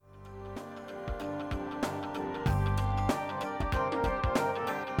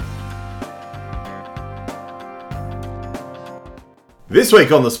This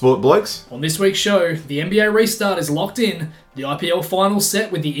week on the Sport Blokes. On this week's show, the NBA restart is locked in, the IPL final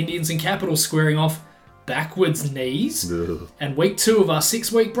set with the Indians and Capitals squaring off backwards knees, and week 2 of our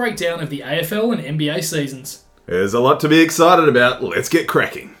 6-week breakdown of the AFL and NBA seasons. There's a lot to be excited about. Let's get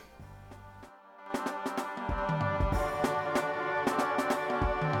cracking.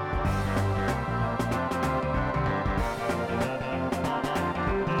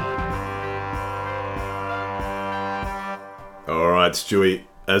 Alright, Stewie,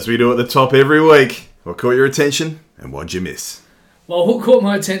 as we do at the top every week, what caught your attention and what'd you miss? Well, what caught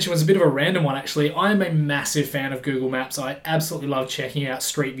my attention was a bit of a random one, actually. I am a massive fan of Google Maps. I absolutely love checking out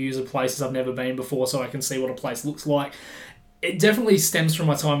street views of places I've never been before so I can see what a place looks like. It definitely stems from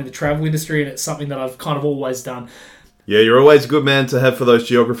my time in the travel industry, and it's something that I've kind of always done. Yeah, you're always a good man to have for those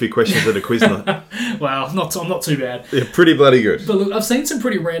geography questions at a quiz night. Well, I'm not too bad. Yeah, pretty bloody good. But look, I've seen some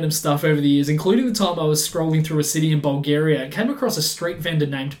pretty random stuff over the years, including the time I was scrolling through a city in Bulgaria and came across a street vendor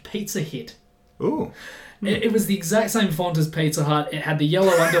named Pizza Hit. Ooh. It was the exact same font as Pizza Hut. It had the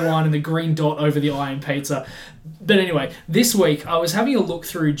yellow underline and the green dot over the I in pizza. But anyway, this week I was having a look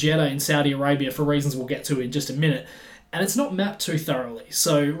through Jeddah in Saudi Arabia for reasons we'll get to in just a minute. And it's not mapped too thoroughly.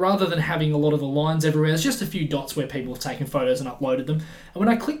 So rather than having a lot of the lines everywhere, there's just a few dots where people have taken photos and uploaded them. And when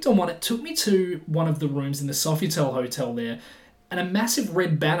I clicked on one, it took me to one of the rooms in the Sofitel Hotel there, and a massive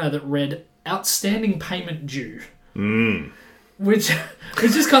red banner that read, "Outstanding Payment Due." Which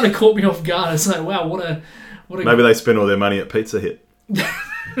just kind of caught me off guard. It's like, wow, what a... Maybe they spent all their money at Pizza Hit.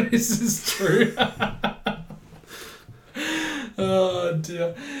 This is true. Oh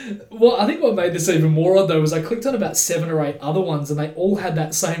dear. Well, I think what made this even more odd though was I clicked on about 7 or 8 other ones and they all had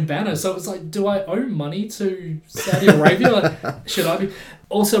that same banner. So it was like, do I owe money to Saudi Arabia? Like, should I be?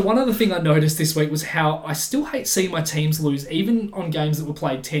 Also, one other thing I noticed this week was how I still hate seeing my teams lose, even on games that were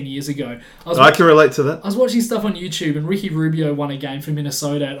played 10 years ago. I can relate to that. I was watching stuff on YouTube and Ricky Rubio won a game for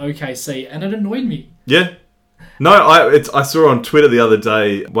Minnesota at OKC and it annoyed me. Yeah. No, I saw on Twitter the other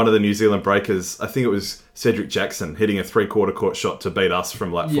day, one of the New Zealand breakers, I think it was Cedric Jackson, hitting a 3/4 court shot to beat us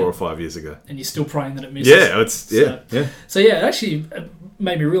from like 4 or 5 years ago. And you're still praying that it misses. Yeah, So yeah, it actually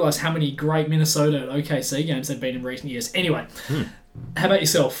made me realise how many great Minnesota and OKC games they've been in recent years. Anyway, how about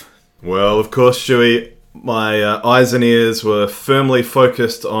yourself? Well, of course, Stewie, my eyes and ears were firmly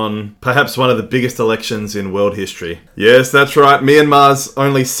focused on perhaps one of the biggest elections in world history. Yes, that's right, Myanmar's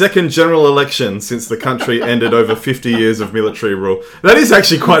only second general election since the country ended over 50 years of military rule. That is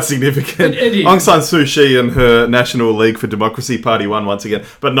actually quite significant. It is. Aung San Suu Kyi and her National League for Democracy party won once again.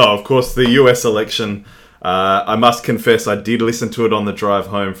 But no, of course, the US election, I must confess, I did listen to it on the drive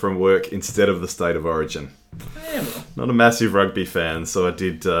home from work instead of the State of Origin. Yeah, well. Not a massive rugby fan, so I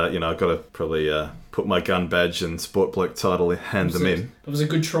did, I've got to probably put my gun badge and Sport Bloke title, hand them in. It was a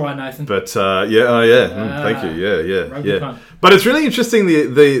good try, Nathan. But, thank you, yeah. Pun. But it's really interesting,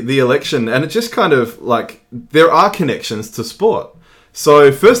 the election, and it just kind of, like, there are connections to sport.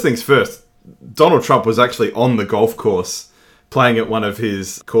 So, first things first, Donald Trump was actually on the golf course playing at one of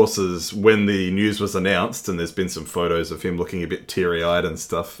his courses when the news was announced, and there's been some photos of him looking a bit teary-eyed and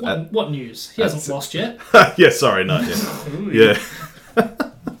stuff. What news? He hasn't lost yet. Yeah, sorry, no, yeah.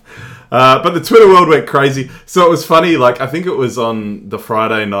 But the Twitter world went crazy. So it was funny, like, I think it was on the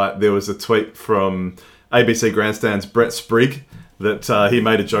Friday night, there was a tweet from ABC Grandstand's Brett Sprigg that he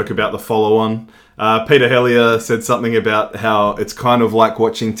made a joke about the follow-on. Peter Hellier said something about how it's kind of like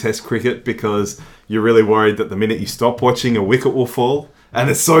watching Test cricket because you're really worried that the minute you stop watching, a wicket will fall. And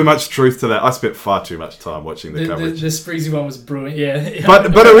there's so much truth to that. I spent far too much time watching the coverage. The Spriggsy one was brilliant, yeah. But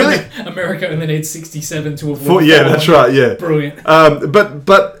it really... America only needs 67 to avoid... Yeah, that's right, yeah. Brilliant.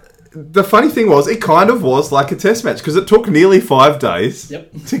 But the funny thing was, it kind of was like a test match because it took nearly 5 days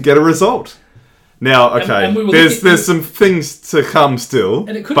to get a result. Now, okay, and there's some things to come still,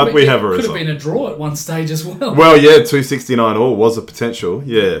 but we have a result. It could have been a draw at one stage as well. Well, yeah, 269 all was a potential,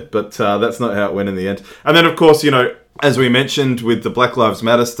 yeah, but that's not how it went in the end. And then, of course, as we mentioned with the Black Lives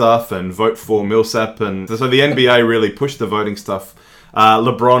Matter stuff and vote for Millsap, and so the NBA really pushed the voting stuff.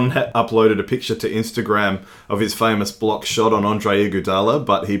 LeBron uploaded a picture to Instagram of his famous block shot on Andre Iguodala,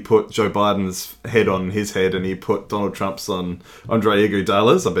 but he put Joe Biden's head on his head and he put Donald Trump's on Andre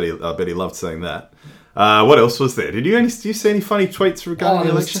Iguodala's. I bet he loved seeing that. What else was there? Did you see any funny tweets regarding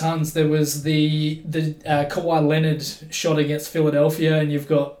the election? There was tons. There was the Kawhi Leonard shot against Philadelphia, and you've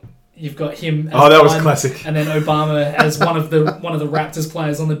got him as that was Biden, classic. And then Obama as one of the Raptors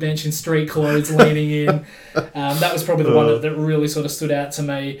players on the bench in street clothes leaning in. That was probably the one that really sort of stood out to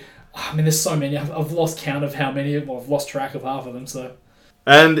me. I mean, there's so many. I've lost count of how many. Well, I've lost track of half of them. So,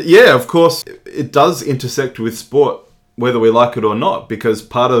 and yeah, of course, it does intersect with sport. whether we like it or not, because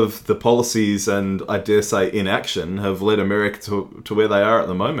part of the policies and, I dare say, inaction have led America to where they are at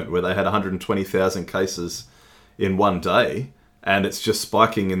the moment, where they had 120,000 cases in one day, and it's just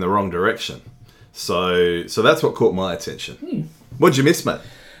spiking in the wrong direction. So that's what caught my attention. What'd you miss, mate?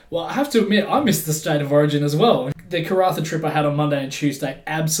 Well, I have to admit, I missed the State of Origin as well. The Karratha trip I had on Monday and Tuesday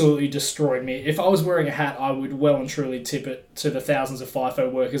absolutely destroyed me. If I was wearing a hat, I would well and truly tip it to the thousands of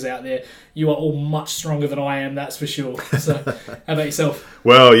FIFO workers out there. You are all much stronger than I am, that's for sure. So, how about yourself?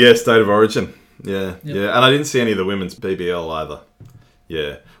 Well, yeah, State of Origin. Yeah. And I didn't see any of the women's BBL either.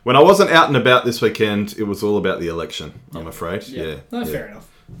 Yeah. When I wasn't out and about this weekend, it was all about the election, I'm afraid. Yeah. Fair enough.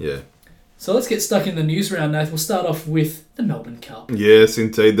 Yeah. So let's get stuck in the news round, Nath. We'll start off with the Melbourne Cup. Yes,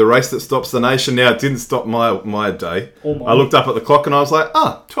 indeed. The race that stops the nation. Now, it didn't stop my day. I looked up at the clock and I was like,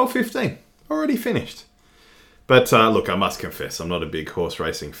 12:15. Already finished. But look, I must confess, I'm not a big horse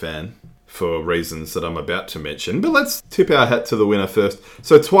racing fan for reasons that I'm about to mention. But let's tip our hat to the winner first.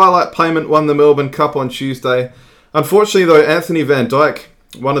 So Twilight Payment won the Melbourne Cup on Tuesday. Unfortunately, though, Anthony Van Dyke,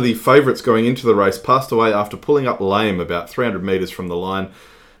 one of the favourites going into the race, passed away after pulling up lame about 300 metres from the line,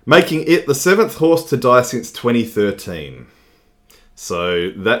 making it the 7th horse to die since 2013.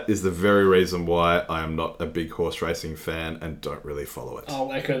 So that is the very reason why I am not a big horse racing fan and don't really follow it.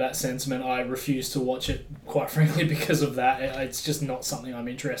 I'll echo that sentiment. I refuse to watch it, quite frankly, because of that. It's just not something I'm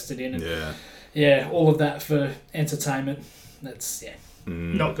interested in. And yeah, all of that for entertainment. That's,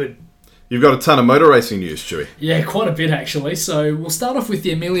 not good. You've got a ton of motor racing news, Stewie. Yeah, quite a bit actually. So we'll start off with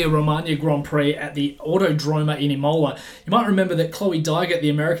the Emilia-Romagna Grand Prix at the Autodroma in Imola. You might remember that Chloe Dygert, the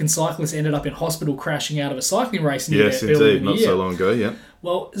American cyclist, ended up in hospital crashing out of a cycling race near Yes, there earlier indeed. in the Not year. so long ago, yeah.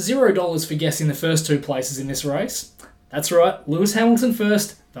 Well, $0 for guessing the first two places in this race. That's right, Lewis Hamilton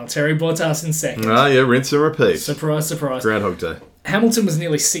first, Valtteri Bottas in second. Rinse and repeat. Surprise, surprise. Groundhog Day. Hamilton was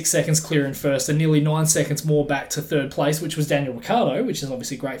nearly 6 seconds clear in first and nearly 9 seconds more back to third place, which was Daniel Ricciardo, which is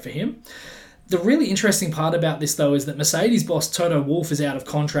obviously great for him. The really interesting part about this, though, is that Mercedes boss Toto Wolff is out of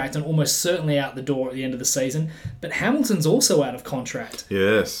contract and almost certainly out the door at the end of the season, but Hamilton's also out of contract.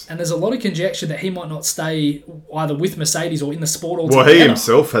 Yes. And there's a lot of conjecture that he might not stay either with Mercedes or in the sport altogether. Well, he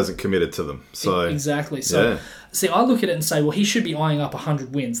himself hasn't committed to them. So Exactly. So, see, I look at it and say, well, he should be eyeing up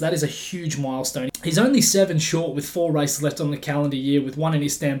 100 wins. That is a huge milestone. He's only 7 short with 4 races left on the calendar year, with 1 in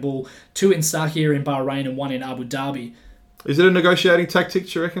Istanbul, 2 in Sakhir in Bahrain, and 1 in Abu Dhabi. Is it a negotiating tactic,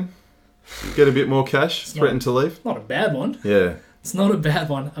 do you reckon? Get a bit more cash, threaten to leave? Not a bad one. Yeah. It's not a bad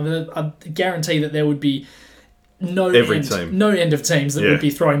one. I mean, I guarantee that there would be no team. no end of teams that would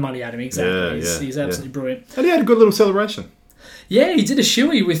be throwing money at him. Exactly. Yeah, He's absolutely brilliant. And he had a good little celebration. Yeah, he did a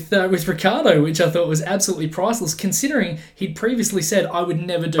shoey with Ricciardo, which I thought was absolutely priceless, considering he'd previously said, I would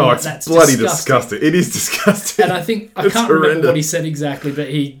never do that. It's bloody disgusting. It is disgusting. And I think, I can't remember what he said exactly, but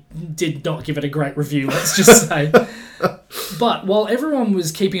he did not give it a great review, let's just say. But while everyone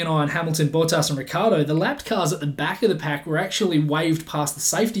was keeping an eye on Hamilton, Bottas and Ricciardo, the lapped cars at the back of the pack were actually waved past the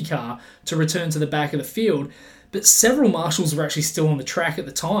safety car to return to the back of the field, but several marshals were actually still on the track at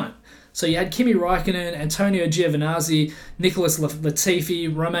the time. So you had Kimi Raikkonen, Antonio Giovinazzi, Nicolas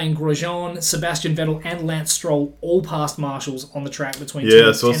Latifi, Romain Grosjean, Sebastian Vettel and Lance Stroll all past marshals on the track between 10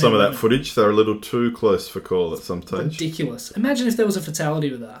 I saw some of that footage. They were a little too close for call at some stage. Ridiculous. Imagine if there was a fatality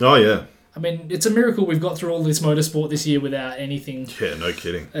with that. Oh, yeah. I mean, it's a miracle we've got through all this motorsport this year without anything. Yeah, no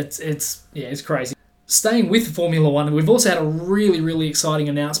kidding. It's crazy. Staying with Formula One, we've also had a really, really exciting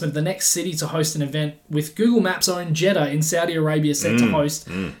announcement. The next city to host an event with Google Maps' own Jeddah in Saudi Arabia set to host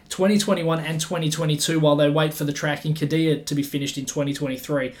 2021 and 2022 while they wait for the track in Qadiyah to be finished in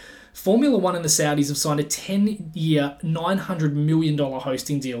 2023. Formula One and the Saudis have signed a 10-year, $900 million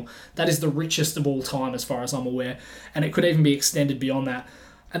hosting deal. That is the richest of all time as far as I'm aware, and it could even be extended beyond that.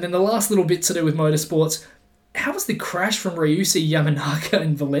 And then the last little bit to do with motorsports, how was the crash from Ryusuke Yamanaka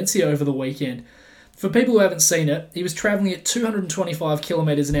in Valencia over the weekend? For people who haven't seen it, he was travelling at 225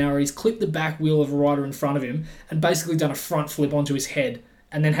 kilometres an hour. He's clipped the back wheel of a rider in front of him and basically done a front flip onto his head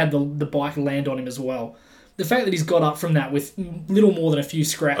and then had the bike land on him as well. The fact that he's got up from that with little more than a few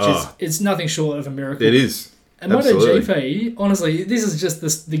scratches, it's nothing short of a miracle. It is. And MotoGP, honestly, this is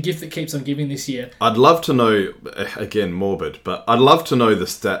just the gift that keeps on giving this year. I'd love to know, again, morbid, but I'd love to know the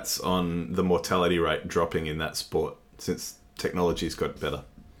stats on the mortality rate dropping in that sport since technology's got better.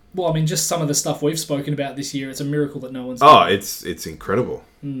 Well, I mean, just some of the stuff we've spoken about this year, it's a miracle that no one's done. It's incredible.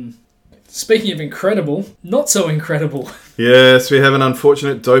 Speaking of incredible, not so incredible. Yes, we have an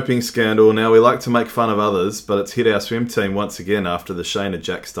unfortunate doping scandal. Now, we like to make fun of others, but it's hit our swim team once again after the Shayna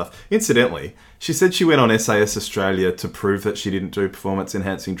Jack stuff. Incidentally, she said she went on SAS Australia to prove that she didn't do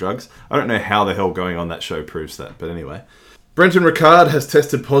performance-enhancing drugs. I don't know how the hell going on that show proves that, but anyway. Brenton Ricard has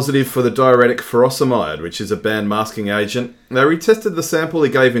tested positive for the diuretic furosemide, which is a banned masking agent. They retested the sample he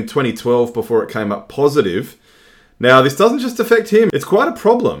gave in 2012 before it came up positive. Now, this doesn't just affect him. It's quite a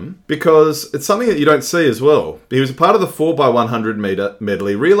problem because it's something that you don't see as well. He was a part of the 4x100 metre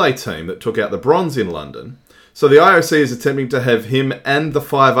medley relay team that took out the bronze in London. So the IOC is attempting to have him and the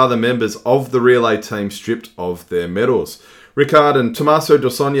 5 other members of the relay team stripped of their medals. Ricard and Tommaso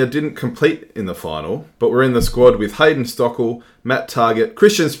Dosogna didn't compete in the final, but were in the squad with Hayden Stockel, Matt Targett,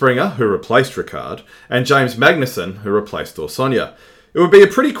 Christian Springer, who replaced Ricard, and James Magnuson, who replaced Dosogna. It would be a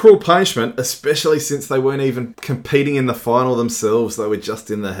pretty cruel punishment, especially since they weren't even competing in the final themselves. They were just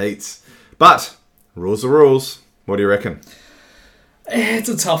in the heats. But rules are rules. What do you reckon? It's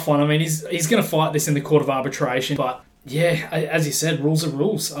a tough one. I mean, he's going to fight this in the court of arbitration. But yeah, as you said, rules are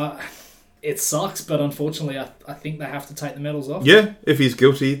rules. It sucks, but unfortunately, I think they have to take the medals off. Yeah, if he's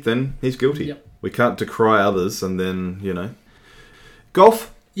guilty, then he's guilty. Yep. We can't decry others and then,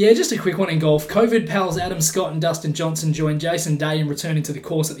 Golf? Yeah, just a quick one in golf. COVID pals Adam Scott and Dustin Johnson joined Jason Day in returning to the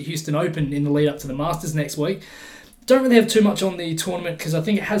course at the Houston Open in the lead up to the Masters next week. Don't really have too much on the tournament because I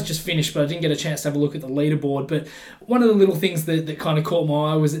think it has just finished, but I didn't get a chance to have a look at the leaderboard. But one of the little things that kind of caught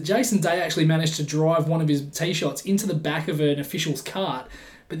my eye was that Jason Day actually managed to drive one of his tee shots into the back of an official's cart,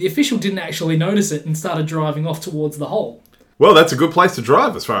 but the official didn't actually notice it and started driving off towards the hole. Well, that's a good place to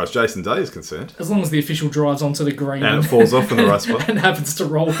drive as far as Jason Day is concerned. As long as the official drives onto the green. And it falls off in the right spot. And happens to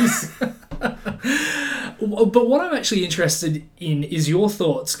roll. But what I'm actually interested in is your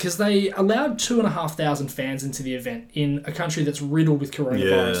thoughts, because they allowed 2,500 fans into the event in a country that's riddled with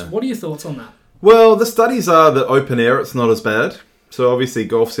coronavirus. Yeah. What are your thoughts on that? Well, the studies are that open air, it's not as bad. So obviously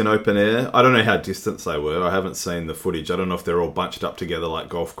golf's in open air. I don't know how distant they were. I haven't seen the footage. I don't know if they're all bunched up together like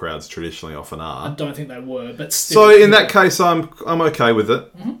golf crowds traditionally often are. I don't think they were, but still. So in that case, I'm okay with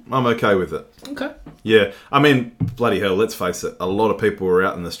it. Mm-hmm. I'm okay with it. Okay. Yeah. I mean, bloody hell, let's face it. A lot of people were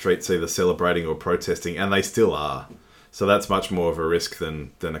out in the streets either celebrating or protesting, and they still are. So that's much more of a risk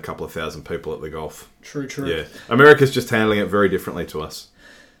than a couple of thousand people at the golf. True. Yeah. America's just handling it very differently to us.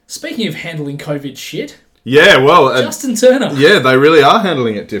 Speaking of handling COVID shit... Yeah, well... Justin Turner. Yeah, they really are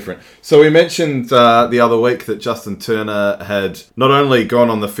handling it different. So we mentioned the other week that Justin Turner had not only gone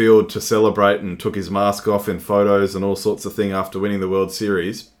on the field to celebrate and took his mask off in photos and all sorts of things after winning the World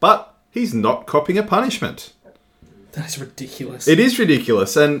Series, but he's not copping a punishment. That is ridiculous. It is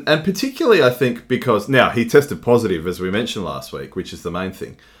ridiculous, and particularly I think because... Now, he tested positive, as we mentioned last week, which is the main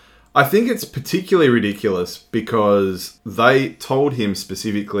thing. I think it's particularly ridiculous because they told him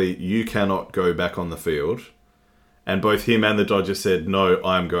specifically, you cannot go back on the field. And both him and the Dodgers said, no,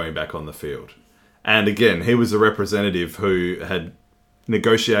 I'm going back on the field. And again, he was a representative who had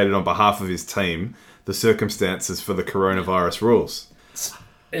negotiated on behalf of his team the circumstances for the coronavirus rules.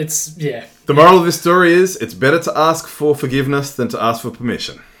 Yeah. The moral of this story is, it's better to ask for forgiveness than to ask for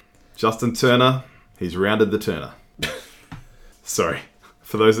permission. Justin Turner, he's rounded the Turner. Sorry.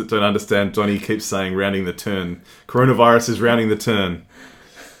 For those that don't understand, Donnie keeps saying rounding the turn. Coronavirus is rounding the turn.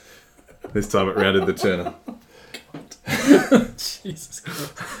 This time it rounded the Turner. Jesus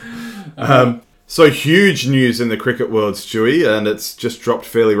Christ. So huge news in the cricket world, Stewie, and it's just dropped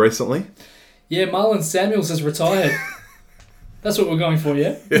fairly recently. Yeah, Marlon Samuels has retired. That's what we're going for,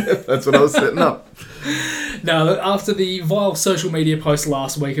 yeah? Yeah, that's what I was setting up. No, after the vile social media post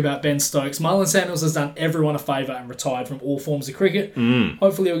last week about Ben Stokes, Marlon Samuels has done everyone a favour and retired from all forms of cricket.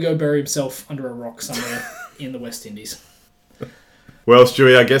 Hopefully he'll go bury himself under a rock somewhere in the West Indies. Well,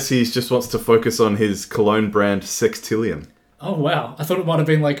 Stewie, I guess he just wants to focus on his cologne brand Sextillion. Oh, wow. I thought it might have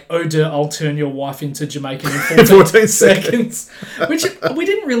been like, oh, dear, I'll turn your wife into Jamaican in 14 seconds. Which, we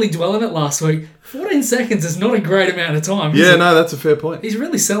didn't really dwell on it last week. 14 seconds is not a great amount of time, is it? No, that's a fair point. He's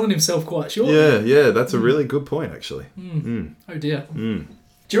really selling himself quite short. Yeah, that's a really good point, actually. Oh, dear. Do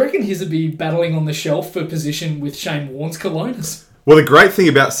you reckon his would be battling on the shelf for position with Shane Warne's colognes? Well, the great thing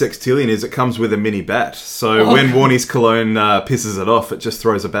about Sextillion is it comes with a mini bat. So when Warnie's cologne pisses it off, it just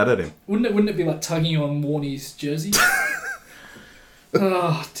throws a bat at him. Wouldn't it be like tugging on Warnie's jersey?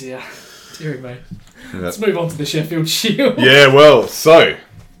 Oh, dear. Deary me. Let's move on to the Sheffield Shield. Yeah, well, so...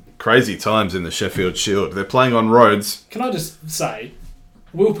 Crazy times in the Sheffield Shield. They're playing on roads. Can I just say,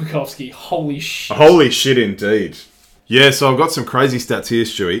 Will Pukowski, holy shit. Holy shit indeed. Yeah, so I've got some crazy stats here,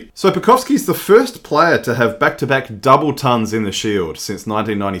 Stewie. So Pukowski's the first player to have back-to-back double tons in the Shield since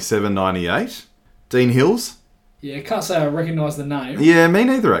 1997-98. Dean Hills? Yeah, can't say I recognise the name. Yeah, me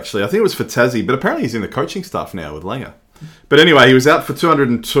neither, actually. I think it was for Tassie, but apparently he's in the coaching staff now with Langer. But anyway, he was out for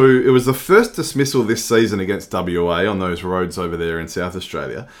 202. It was the first dismissal this season against WA on those roads over there in South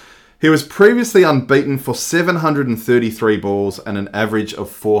Australia. He was previously unbeaten for 733 balls and an average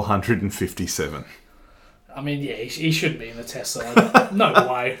of 457. I mean, yeah, he shouldn't be in the test side. No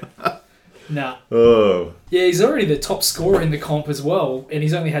way. Nah. Oh. Yeah, he's already the top scorer in the comp as well, and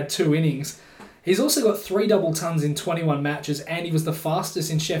he's only had 2 innings. He's also got 3 double tons in 21 matches, and he was the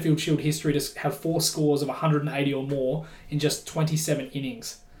fastest in Sheffield Shield history to have 4 scores of 180 or more in just 27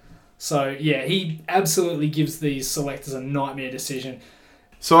 innings. So, yeah, he absolutely gives these selectors a nightmare decision.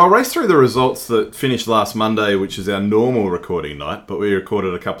 So I'll race through the results that finished last Monday, which is our normal recording night, but we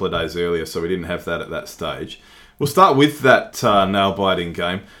recorded a couple of days earlier, so we didn't have that at that stage. We'll start with that nail-biting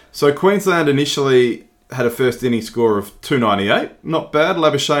game. So Queensland initially had a first inning score of 298. Not bad.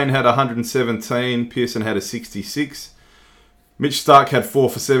 Labuschagne had 117. Pearson had a 66. Mitch Stark had 4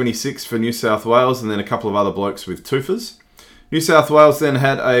 for 76 for New South Wales, and then a couple of other blokes with twofers. New South Wales then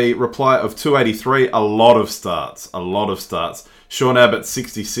had a reply of 283. A lot of starts. Sean Abbott,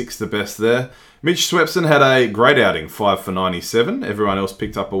 66, the best there. Mitch Swepson had a great outing, 5 for 97. Everyone else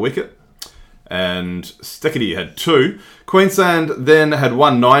picked up a wicket. And Steckity had 2. Queensland then had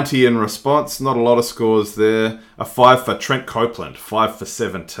 190 in response. Not a lot of scores there. A 5 for Trent Copeland, 5 for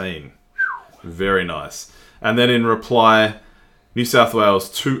 17. Very nice. And then in reply, New South Wales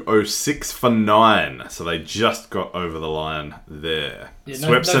 206 for 9. So they just got over the line there. Yeah,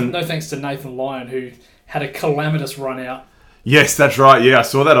 Swepson, no thanks to Nathan Lyon, who had a calamitous run out. Yes, that's right. Yeah, I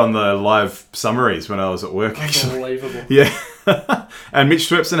saw that on the live summaries when I was at work, actually. Unbelievable. Yeah. And Mitch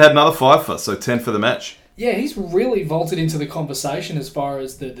Swepson had another 5 so 10 for the match. Yeah, he's really vaulted into the conversation as far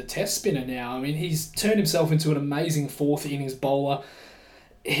as the test spinner now. I mean, he's turned himself into an amazing 4th innings bowler.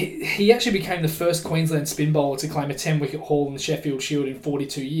 He actually became the first Queensland spin bowler to claim a 10-wicket haul in the Sheffield Shield in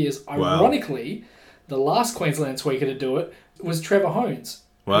 42 years. Wow. Ironically, the last Queensland tweaker to do it was Trevor Hohns.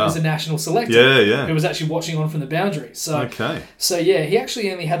 Wow. Who was a national selector. Yeah. Who was actually watching on from the boundary. So yeah, he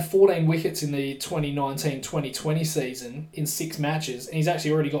actually only had 14 wickets in the 2019-2020 season in 6 matches, and he's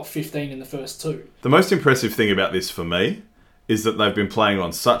actually already got 15 in the first 2. The most impressive thing about this for me is that they've been playing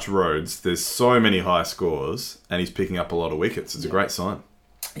on such roads. There's so many high scores, and he's picking up a lot of wickets. It's a great sign.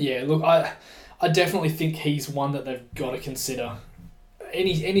 Yeah, look, I definitely think he's one that they've got to consider.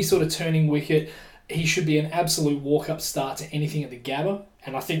 Any sort of turning wicket, he should be an absolute walk-up start to anything at the Gabba.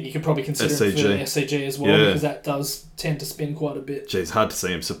 And I think you could probably consider him for the SCG as well, because that does tend to spin quite a bit. Geez, hard to see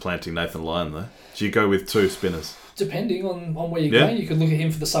him supplanting Nathan Lyon, though. Do you go with 2 spinners? Depending on where you're going, you could look at him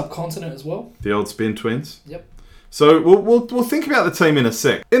for the subcontinent as well. The old spin twins? Yep. So we'll think about the team in a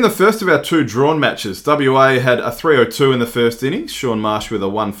sec. In the first of our 2 drawn matches, WA had a 302 in the first innings. Sean Marsh with a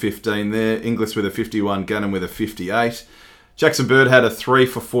 115 there. Inglis with a 51. Gannon with a 58. Jackson Bird had a 3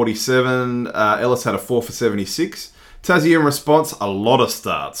 for 47. Ellis had a 4 for 76. Tassie in response, a lot of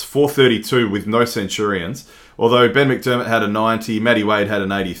starts. 432 with no Centurions. Although Ben McDermott had a 90, Matty Wade had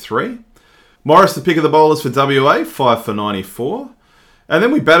an 83. Morris, the pick of the bowlers for WA, 5 for 94. And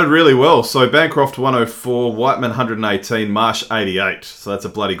then we batted really well. So Bancroft 104, Whiteman 118, Marsh 88. So that's a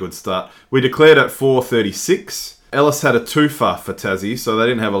bloody good start. We declared at 436. Ellis had a 2 for Tassie, so they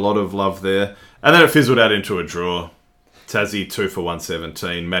didn't have a lot of love there. And then it fizzled out into a draw. Tassie 2 for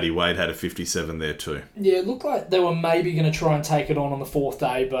 117. Matty Wade had a 57 there too. Yeah, it looked like they were maybe going to try and take it on the 4th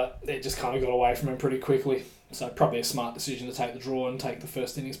day, but it just kind of got away from him pretty quickly. So probably a smart decision to take the draw and take the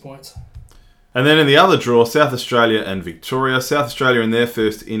first innings points. And then in the other draw, South Australia and Victoria. South Australia in their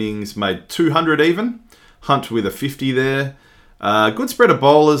first innings made 200 even. Hunt with a 50 there. Good spread of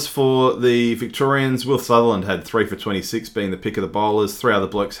bowlers for the Victorians. Will Sutherland had 3 for 26, being the pick of the bowlers. 3 other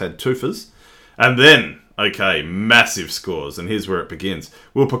blokes had twofers. And then, massive scores, and here's where it begins.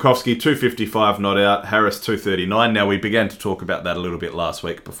 Will Pukovsky, 255, not out. Harris, 239. Now, we began to talk about that a little bit last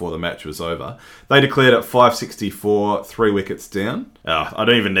week before the match was over. They declared at 564, 3 wickets down. I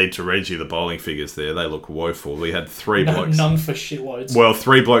don't even need to read you the bowling figures there. They look woeful. We had 3 blokes. None for shitloads. Well,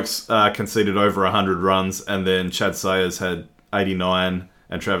 3 blokes conceded over 100 runs, and then Chad Sayers had 89,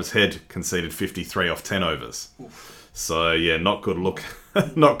 and Travis Head conceded 53 off 10 overs. Oof. So, yeah, not good look.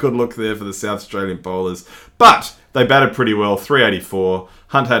 Not good look there for the South Australian bowlers. But they batted pretty well, 384.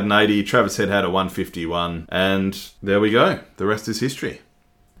 Hunt had an 80. Travis Head had a 151. And there we go. The rest is history.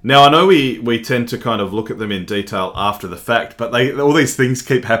 Now, I know we tend to kind of look at them in detail after the fact, but all these things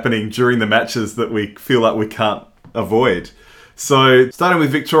keep happening during the matches that we feel like we can't avoid. So, starting with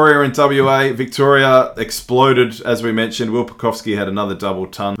Victoria and WA, Victoria exploded, as we mentioned. Will Pukovsky had another double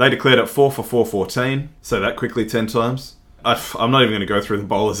ton. They declared at 4 for 414. So that quickly 10 times. I'm not even going to go through the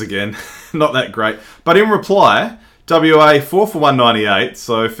bowlers again. Not that great. But in reply, WA 4 for 198.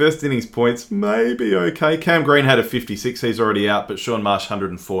 So first innings points, maybe okay. Cam Green had a 56. He's already out. But Sean Marsh,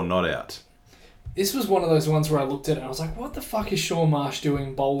 104, not out. This was one of those ones where I looked at it and I was like, what the fuck is Sean Marsh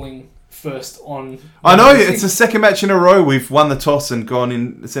doing bowling first on. I know, it's the second match in a row we've won the toss and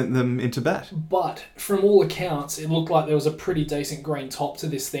sent them into bat. But from all accounts, it looked like there was a pretty decent green top to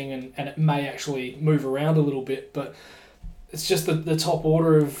this thing, and it may actually move around a little bit, but it's just the top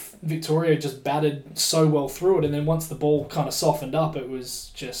order of Victoria just batted so well through it, and then once the ball kind of softened up, it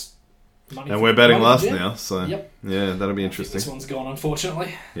was just money. And we're batting last jet. now, so yeah, that'll be interesting. This one's gone,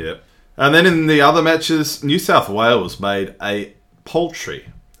 unfortunately. Yep. And then in the other matches, New South Wales made a paltry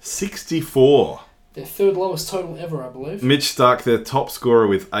 64. Their third lowest total ever, I believe. Mitch Stark, their top scorer,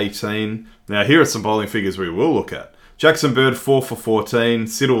 with 18. Now, here are some bowling figures we will look at. Jackson Bird, 4 for 14.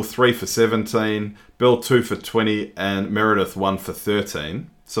 Siddle, 3 for 17. Bell, 2 for 20. And Meredith, 1 for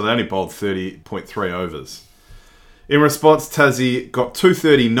 13. So they only bowled 30.3 overs. In response, Tassie got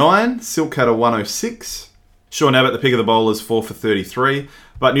 239. Silk had a 106. Sean Abbott, the pick of the bowlers, 4 for 33.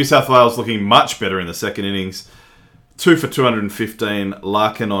 But New South Wales looking much better in the second innings. 2 for 215.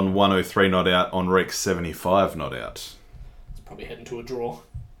 Larkin on 103 not out. On Reek 75 not out. It's probably heading to a draw.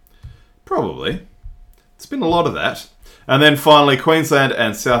 Probably. It's been a lot of that. And then finally, Queensland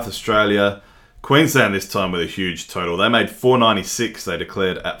and South Australia. Queensland this time with a huge total. They made 496, they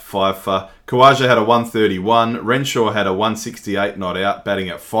declared at 5 for. Kawaja had a 131. Renshaw had a 168 not out, batting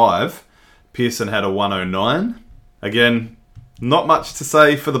at 5. Pearson had a 109. Again, not much to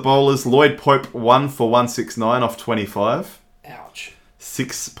say for the bowlers. Lloyd Pope 1 for 169 off 25. Ouch.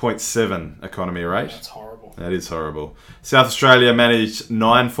 6.7 economy rate. That's horrible. That is horrible. South Australia managed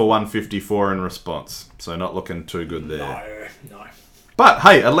 9 for 154 in response. So not looking too good there. No. But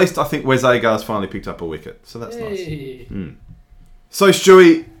hey, at least I think Wes Agar's finally picked up a wicket. So that's nice. So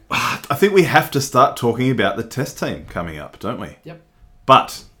Stewie, I think we have to start talking about the test team coming up, don't we? Yep.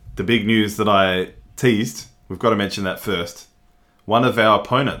 But the big news that I teased, we've got to mention that first. One of our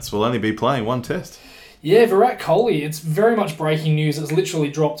opponents will only be playing one test. Yeah, Virat Kohli. It's very much breaking news. It's literally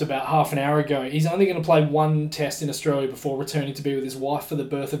dropped about half an hour ago. He's only going to play one test in Australia before returning to be with his wife for the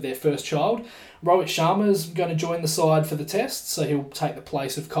birth of their first child. Rohit Sharma is going to join the side for the test, so he'll take the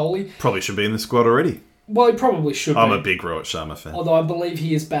place of Kohli. Probably should be in the squad already. Well, he probably should I'm be. a big Rohit Sharma fan. Although I believe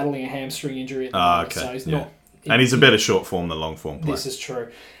he is battling a hamstring injury at the moment, so he's not... And he's a better short form than long form player. This is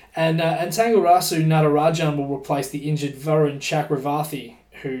true. And Tangarasu Natarajan will replace the injured Varun Chakravarthi,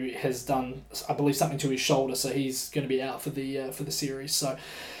 who has done, I believe, something to his shoulder, so he's going to be out for the series. So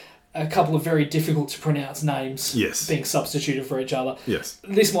a couple of very difficult to pronounce names being substituted for each other. Yes.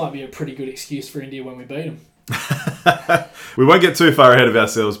 This might be a pretty good excuse for India when we beat them. We won't get too far ahead of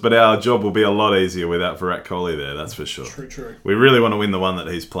ourselves, but our job will be a lot easier without Virat Kohli there, that's for sure. True. We really want to win the one that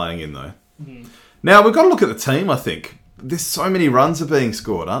he's playing in, though. Mm. Now, we've got to look at the team, I think. There's so many runs are being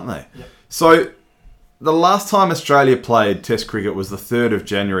scored, aren't they? Yep. So, the last time Australia played Test cricket was the 3rd of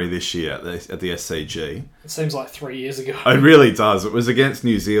January this year at the SCG. It seems like 3 years ago. It really does. It was against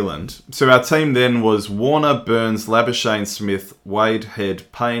New Zealand. So our team then was Warner, Burns, Labuschagne, Smith, Wade,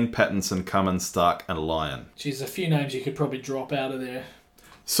 Head, Payne, Pattinson, Cummins, Stark and Lyon. Geez, a few names you could probably drop out of there.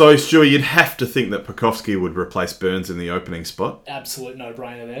 So, Stewie, you'd have to think that Pucovski would replace Burns in the opening spot. Absolute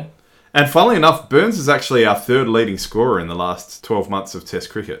no-brainer there. And funnily enough, Burns is actually our 3rd leading scorer in the last 12 months of Test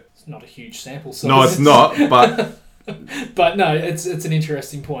cricket. It's not a huge sample size. No, it's not, but... But no, it's an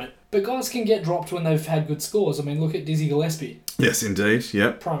interesting point. But guys can get dropped when they've had good scores. I mean, look at Dizzy Gillespie. Yes, indeed.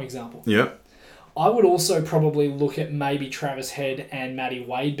 Yep. Prime example. Yep. I would also probably look at maybe Travis Head and Matty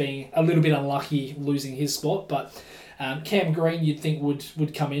Wade being a little bit unlucky losing his spot, but Cam Green you'd think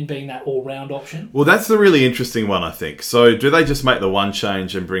would come in being that all-round option. Well, that's the really interesting one, I think. So do they just make the one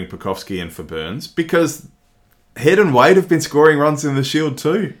change and bring Pucovski in for Burns? Because Head and Wade have been scoring runs in the Shield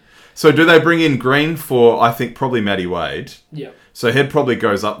too. So do they bring in Green for, I think, probably Matty Wade? Yeah. So Head probably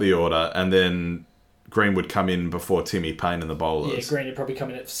goes up the order and then Green would come in before Timmy Payne and the bowlers. Yeah, Green would probably come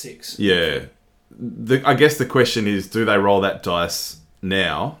in at 6. Yeah. I guess the question is, do they roll that dice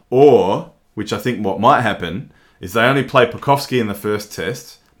now? Or, which I think what might happen, is they only play Pucovski in the first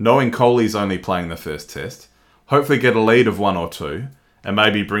test, knowing Kohli's only playing the first test, hopefully get a lead of 1 or 2, and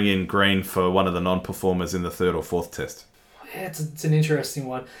maybe bring in Green for one of the non-performers in the 3rd or 4th test. Yeah, it's an interesting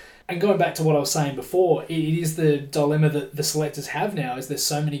one. And going back to what I was saying before, it is the dilemma that the selectors have now, is there's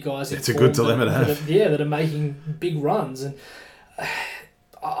so many guys in It's a good dilemma to have. that are making big runs. And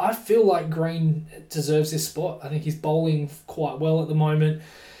I feel like Green deserves this spot. I think he's bowling quite well at the moment.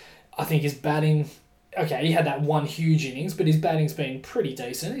 I think his batting... Okay, he had that one huge innings, but his batting's been pretty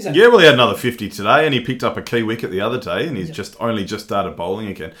decent. He had another 50 today, and he picked up a key wicket the other day, and he's only just started bowling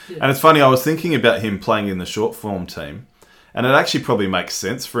again. Yeah. And it's funny, I was thinking about him playing in the short form team, and it actually probably makes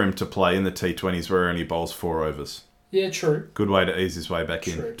sense for him to play in the T20s where he only bowls 4 overs. Yeah, true. Good way to ease his way back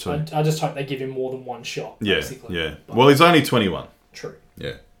in, too. I just hope they give him more than one shot, basically. Yeah. Well, he's only 21. True.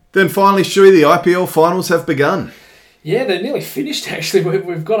 Yeah. Then finally, Shui, the IPL finals have begun. Yeah, they're nearly finished, actually.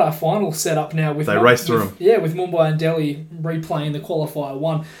 We've got our final set up now. They raced through them. Yeah, with Mumbai and Delhi replaying the qualifier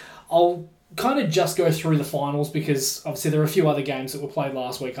one. I'll kind of just go through the finals because obviously there are a few other games that were played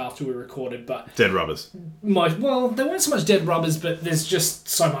last week after we recorded. But dead rubbers. Well, there weren't so much dead rubbers, but there's just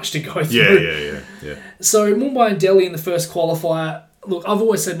so much to go through. Yeah. So Mumbai and Delhi in the first qualifier. Look, I've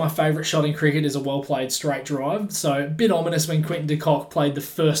always said my favourite shot in cricket is a well-played straight drive. So a bit ominous when Quinton de Kock played the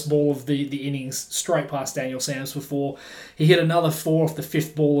first ball of the innings straight past Daniel Sams for 4. He hit another 4 off the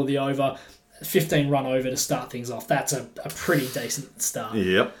 5th ball of the over, 15-run over to start things off. That's a pretty decent start.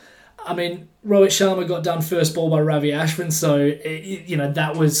 Yep. I mean, Rohit Sharma got done first ball by Ravi Ashwin, so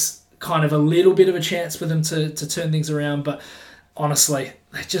that was kind of a little bit of a chance for them to turn things around. But honestly,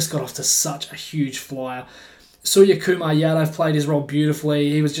 they just got off to such a huge flyer. Surya Kumar Yadav played his role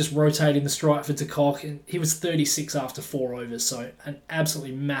beautifully. He was just rotating the strike for de Kock, and he was 36 after 4 overs, so an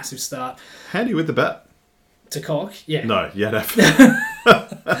absolutely massive start. Handy with the bat. De Kock? Yeah. No, Yadav.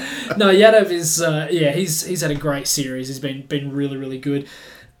 No, Yadav is, he's had a great series. He's been really, really good.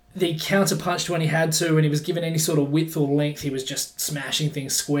 He counter-punched when he had to, and he was given any sort of width or length. He was just smashing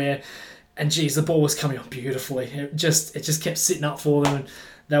things square. And, geez, the ball was coming on beautifully. It just kept sitting up for them, and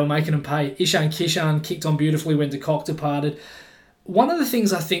they were making them pay. Ishan Kishan kicked on beautifully when de Kock departed. One of the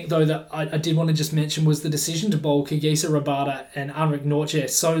things I think, though, that I did want to just mention was the decision to bowl Kagisa Rabada and Anrik Nortje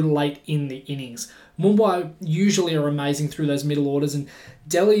so late in the innings. Mumbai usually are amazing through those middle orders, and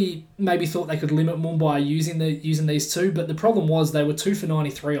Delhi maybe thought they could limit Mumbai using these two, but the problem was they were 2 for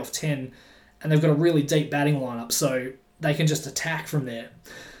 93 off 10, and they've got a really deep batting lineup, so they can just attack from there.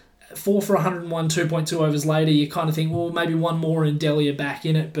 4 for 101, 2.2 overs later, you kind of think, well, maybe one more and Delhi are back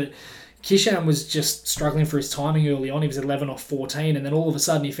in it, but Kishan was just struggling for his timing early on. He was 11 off 14, and then all of a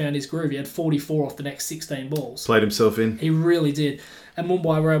sudden he found his groove. He had 44 off the next 16 balls. Played himself in. He really did. And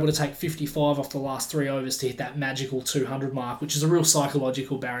Mumbai were able to take 55 off the last 3 overs to hit that magical 200 mark, which is a real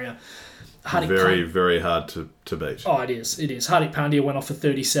psychological barrier. Very hard to beat. Oh, it is. Hardik Pandya went off for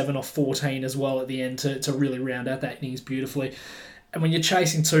 37 off 14 as well at the end to really round out that innings beautifully. And when you're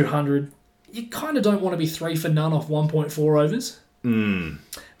chasing 200, you kind of don't want to be 3 for none off 1.4 overs.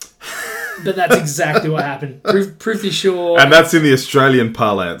 But that's exactly what happened. Prithvi Shaw... And that's in the Australian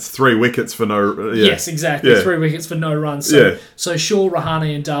parlance. 3 wickets for no... Yeah. Yes, exactly. Yeah. 3 wickets for no runs. So Shaw,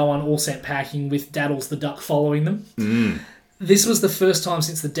 Rahane and Dhawan all sent packing with Daddles the Duck following them. This was the first time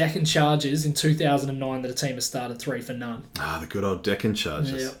since the Deccan Chargers in 2009 that a team has started 3 for none. The good old Deccan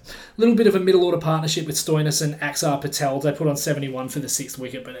Chargers. Yeah. A little bit of a middle order partnership with Stoinis and Axar Patel. They put on 71 for the 6th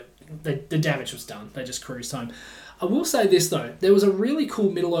wicket, but the damage was done. They just cruised home. I will say this, though. There was a really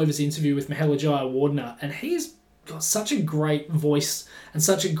cool middle overs interview with Mahelayjaya Wardner, and he's got such a great voice and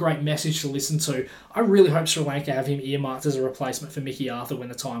such a great message to listen to. I really hope Sri Lanka have him earmarked as a replacement for Mickey Arthur when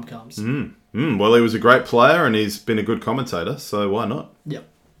the time comes. Well, he was a great player and he's been a good commentator, so why not? Yep,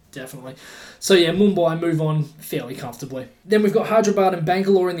 definitely. So yeah, Mumbai move on fairly comfortably. Then we've got Hyderabad and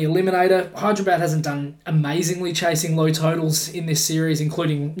Bangalore in the eliminator. Hyderabad hasn't done amazingly chasing low totals in this series,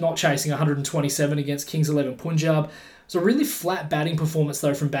 including not chasing 127 against Kings 11 Punjab. It's a really flat batting performance,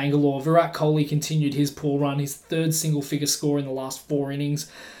 though, from Bangalore. Virat Kohli continued his poor run, his 3rd single-figure score in the last 4 innings.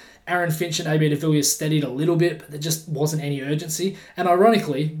 Aaron Finch and AB de Villiers steadied a little bit, but there just wasn't any urgency. And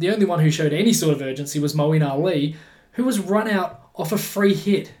ironically, the only one who showed any sort of urgency was Moeen Ali, who was run out off a free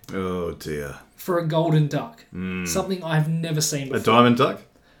hit. Oh, dear. For a golden duck. Something I've never seen before. A diamond duck?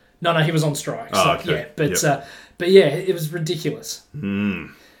 No, he was on strike. So, okay. Yeah, but yeah, it was ridiculous.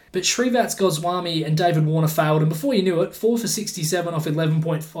 But Srivats Goswami and David Warner failed, and before you knew it, 4 for 67 off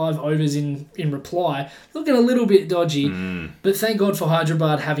 11.5 overs in reply. Looking a little bit dodgy, but thank God for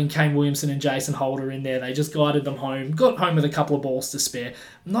Hyderabad having Kane Williamson and Jason Holder in there. They just guided them home, got home with a couple of balls to spare.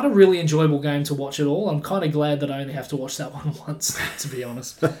 Not a really enjoyable game to watch at all. I'm kind of glad that I only have to watch that one once, to be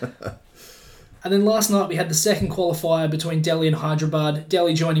honest. And then last night we had the second qualifier between Delhi and Hyderabad.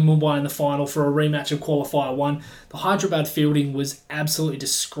 Delhi joining Mumbai in the final for a rematch of qualifier 1. The Hyderabad fielding was absolutely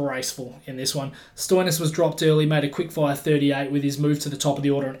disgraceful in this one. Stoinis was dropped early, made a quick fire 38 with his move to the top of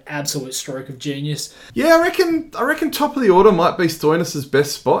the order, an absolute stroke of genius. Yeah, I reckon top of the order might be Stoinis'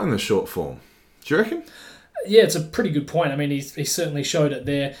 best spot in the short form. Do you reckon? Yeah, it's a pretty good point. I mean, he certainly showed it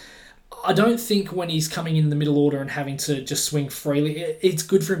there. I don't think when he's coming in the middle order and having to just swing freely, it's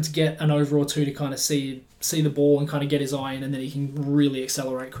good for him to get an over or two to kind of see the ball and kind of get his eye in, and then he can really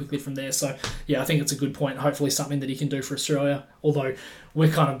accelerate quickly from there. So, yeah, I think it's a good point. Hopefully something that he can do for Australia, although we're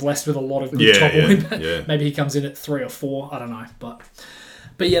kind of blessed with a lot of good top order. Maybe he comes in at 3 or 4, I don't know.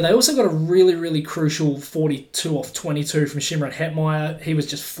 But yeah, they also got a really, really crucial 42 off 22 from Shimron Hetmeyer. He was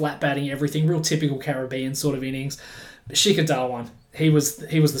just flat batting everything, real typical Caribbean sort of innings. But Shikhar Dhawan, he was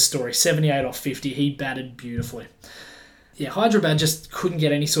the story. 78 off 50. He batted beautifully. Yeah, Hyderabad just couldn't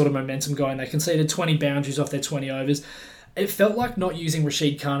get any sort of momentum going. They conceded 20 boundaries off their 20 overs. It felt like not using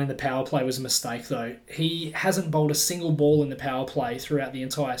Rashid Khan in the power play was a mistake, though. He hasn't bowled a single ball in the power play throughout the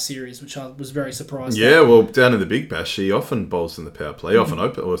entire series, which I was very surprised at. Yeah, well, down in the Big Bash, he often bowls in the power play. Often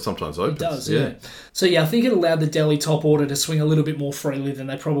open, or sometimes opens. He does, yeah. So, yeah, I think it allowed the Delhi top order to swing a little bit more freely than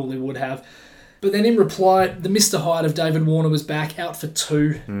they probably would have. But then in reply, the Mr. Hyde of David Warner was back, out for 2.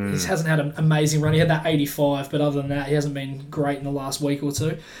 He hasn't had an amazing run. He had that 85, but other than that, he hasn't been great in the last week or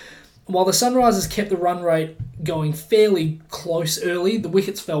two. While the Sunrisers kept the run rate going fairly close early, the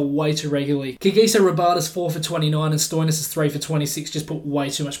wickets fell way too regularly. Kagisa Rabada's 4 for 29 and Stoinis' 3 for 26 just put way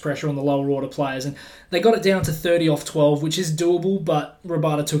too much pressure on the lower order players, and they got it down to 30 off 12, which is doable, but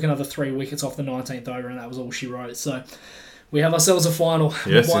Rabada took another 3 wickets off the 19th over, and that was all she wrote. So we have ourselves a final.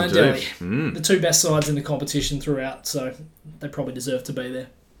 Yes, Wine indeed. Delhi. The 2 best sides in the competition throughout, so they probably deserve to be there.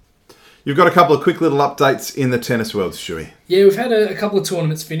 You've got a couple of quick little updates in the tennis world, Stewie. Yeah, we've had a couple of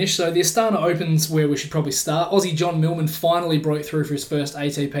tournaments finish. So the Astana Open's where we should probably start. Aussie John Millman finally broke through for his first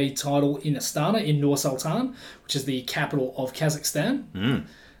ATP title in Astana in Nur Sultan, which is the capital of Kazakhstan.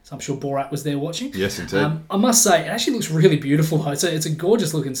 So I'm sure Borat was there watching. Yes, indeed. I must say, it actually looks really beautiful, though. It's a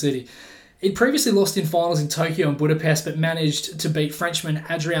gorgeous looking city. He'd previously lost in finals in Tokyo and Budapest, but managed to beat Frenchman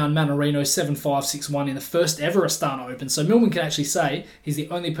Adrian Manarino 7-5, 6-1 in the first ever Astana Open. So Millman can actually say he's the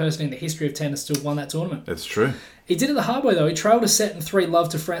only person in the history of tennis to have won that tournament. That's true. He did it the hard way, though. He trailed a set and 3 love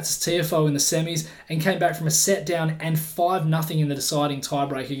to Francis Tiafoe in the semis and came back from a set down and 5-0 in the deciding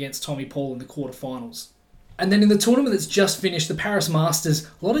tiebreak against Tommy Paul in the quarterfinals. And then in the tournament that's just finished, the Paris Masters,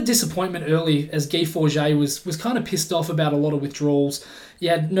 a lot of disappointment early as Guy Forget was kind of pissed off about a lot of withdrawals. You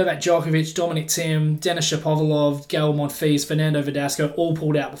had Novak Djokovic, Dominic Thiem, Denis Shapovalov, Gael Monfils, Fernando Verdasco all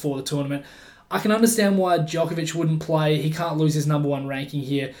pulled out before the tournament. I can understand why Djokovic wouldn't play. He can't lose his number 1 ranking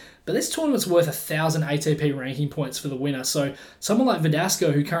here. But this tournament's worth 1,000 ATP ranking points for the winner. So someone like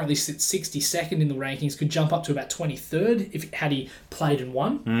Verdasco, who currently sits 62nd in the rankings, could jump up to about 23rd had he played and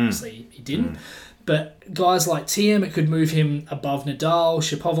won. Obviously, he didn't. But guys like Thiem, it could move him above Nadal.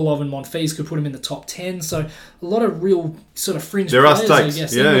 Shapovalov and Monfils could put him in the top 10. So a lot of real sort of fringe there players, are stakes. I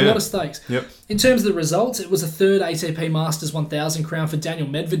guess. Yeah, a lot of stakes. Yep. In terms of the results, it was a 3rd ATP Masters 1000 crown for Daniel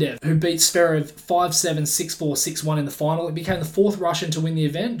Medvedev, who beat Zverev 5-7, 6-4, 6-1 in the final. It became the 4th Russian to win the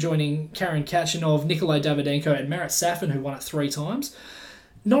event, joining Karen Khachanov, Nikolai Davydenko and Marat Safin, who won it 3 times.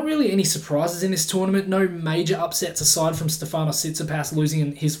 Not really any surprises in this tournament. No major upsets aside from Stefanos Tsitsipas losing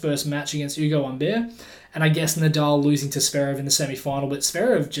in his first match against Hugo Humbert. And I guess Nadal losing to Zverev in the semi-final. But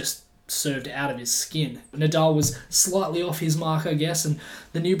Zverev just served out of his skin. Nadal was slightly off his mark, I guess. And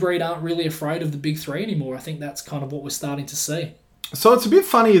the new breed aren't really afraid of the big 3 anymore. I think that's kind of what we're starting to see. So it's a bit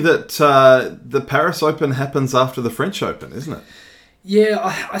funny that the Paris Open happens after the French Open, isn't it? Yeah,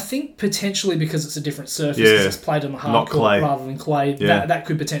 I think potentially because it's a different surface, because it's played on the hard court rather than clay. Yeah. That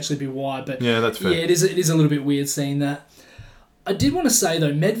could potentially be why. But yeah, that's fair. Yeah, it is a little bit weird seeing that. I did want to say,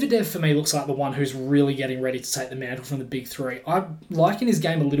 though, Medvedev for me looks like the one who's really getting ready to take the mantle from the big 3. I liken his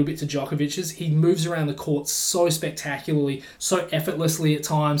game a little bit to Djokovic's. He moves around the court so spectacularly, so effortlessly at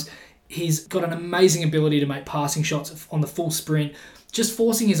times. He's got an amazing ability to make passing shots on the full sprint, just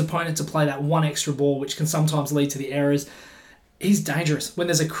forcing his opponent to play that one extra ball, which can sometimes lead to the errors. He's dangerous. When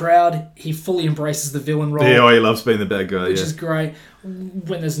there's a crowd, he fully embraces the villain role. Yeah, he loves being the bad guy, which is great.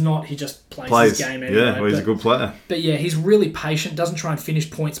 When there's not, he just plays his game anyway. Yeah, well, he's a good player. But yeah, he's really patient, doesn't try and finish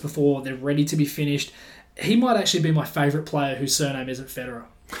points before they're ready to be finished. He might actually be my favourite player whose surname isn't Federer.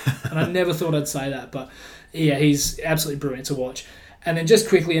 And I never thought I'd say that, but yeah, he's absolutely brilliant to watch. And then just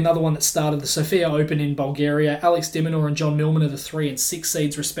quickly, another one that started the Sofia Open in Bulgaria. Alex Diminor and John Millman are the 3 and 6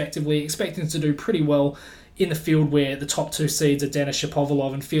 seeds respectively, expecting to do pretty well in the field where the top 2 seeds are Denis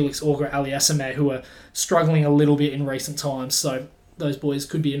Shapovalov and Felix Auger-Aliassime, who are struggling a little bit in recent times. So those boys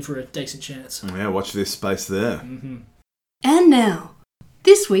could be in for a decent chance. Yeah, watch this space there. Mm-hmm. And now,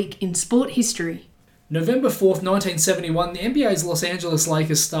 this week in sport history. November 4th, 1971, the NBA's Los Angeles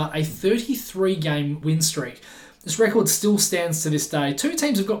Lakers start a 33-game win streak. This record still stands to this day. 2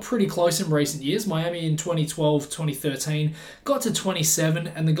 teams have got pretty close in recent years. Miami in 2012-2013 got to 27,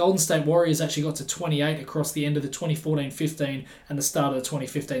 and the Golden State Warriors actually got to 28 across the end of the 2014-15 and the start of the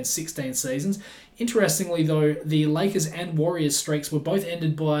 2015-16 seasons. Interestingly, though, the Lakers and Warriors streaks were both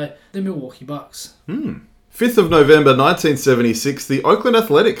ended by the Milwaukee Bucks. 5th of November 1976, the Oakland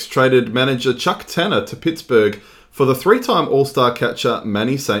Athletics traded manager Chuck Tanner to Pittsburgh for the 3-time All-Star catcher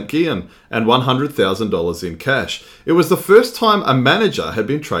Manny St. Gian and $100,000 in cash. It was the first time a manager had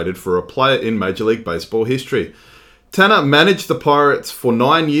been traded for a player in Major League Baseball history. Tanner managed the Pirates for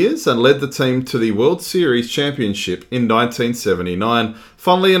 9 years and led the team to the World Series Championship in 1979.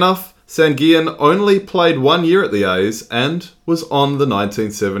 Funnily enough, Sanguian only played 1 year at the A's and was on the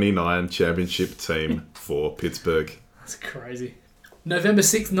 1979 championship team for Pittsburgh. That's crazy. November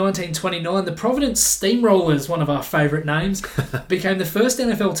 6th, 1929, the Providence Steamrollers, one of our favourite names, became the first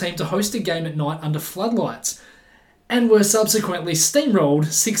NFL team to host a game at night under floodlights and were subsequently steamrolled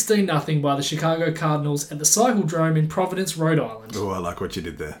 16-0 by the Chicago Cardinals at the Cycledrome in Providence, Rhode Island. Oh, I like what you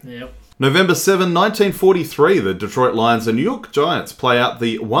did there. Yep. November 7, 1943, the Detroit Lions and New York Giants play out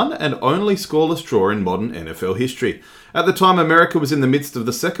the one and only scoreless draw in modern NFL history. At the time, America was in the midst of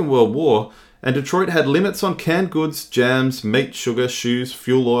the Second World War, and Detroit had limits on canned goods, jams, meat, sugar, shoes,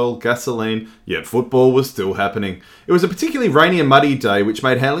 fuel oil, gasoline, yet football was still happening. It was a particularly rainy and muddy day, which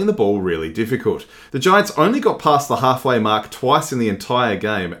made handling the ball really difficult. The Giants only got past the halfway mark twice in the entire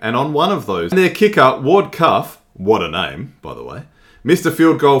game, and on one of those, their kicker, Ward Cuff, what a name, by the way, missed a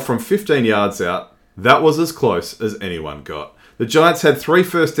field goal from 15 yards out. That was as close as anyone got. The Giants had 3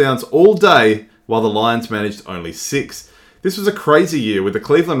 first downs all day, while the Lions managed only 6. This was a crazy year, with the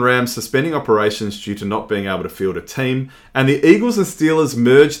Cleveland Rams suspending operations due to not being able to field a team, and the Eagles and Steelers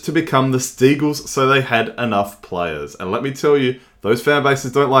merged to become the Steagles, so they had enough players. And let me tell you, those fan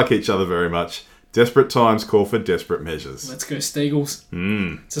bases don't like each other very much. Desperate times call for desperate measures. Let's go Steagles.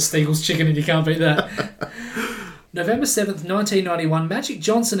 It's a Steagles chicken and you can't beat that. November 7th, 1991, Magic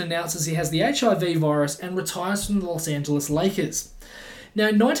Johnson announces he has the HIV virus and retires from the Los Angeles Lakers. Now,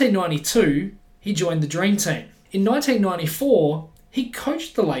 in 1992, he joined the Dream Team. In 1994, he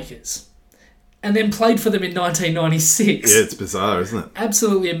coached the Lakers and then played for them in 1996. Yeah, it's bizarre, isn't it?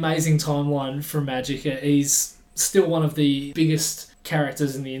 Absolutely amazing timeline for Magic. He's still one of the biggest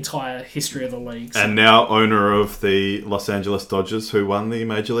characters in the entire history of the league. And now owner of the Los Angeles Dodgers, who won the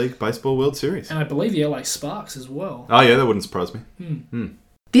Major League Baseball World Series. And I believe the LA Sparks as well. Oh yeah, that wouldn't surprise me.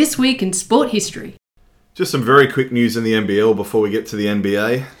 This week in sport history. Just some very quick news in the NBL before we get to the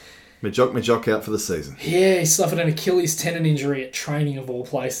NBA. Majok out for the season. Yeah, he suffered an Achilles tendon injury at training of all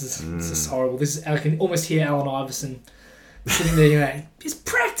places. It's just horrible. I can almost hear Allen Iverson sitting there going, it's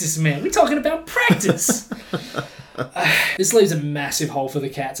practice, man. We're talking about practice. This leaves a massive hole for the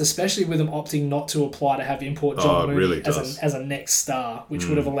Cats, especially with them opting not to apply to have import John Mooney really as a next star, which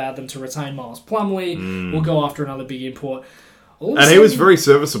would have allowed them to retain Miles Plumlee or go after another big import. And he was very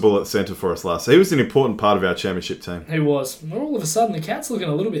serviceable at centre for us last. He was an important part of our championship team. He was. All of a sudden, the Cats looking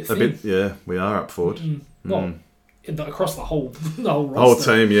a little bit thin. Yeah, we are up forward. Well, across the whole roster. Whole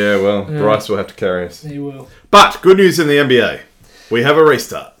team, yeah. Well, Bryce will have to carry us. He will. But good news in the NBA. We have a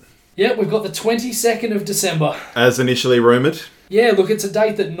restart. Yeah, we've got the 22nd of December. As initially rumoured. Yeah, look, it's a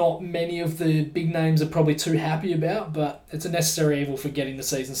date that not many of the big names are probably too happy about, but it's a necessary evil for getting the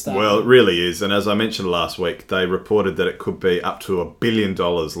season started. Well, it really is. And as I mentioned last week, they reported that it could be up to $1 billion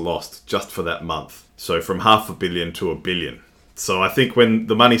lost just for that month. So from $500 million to $1 billion. So I think when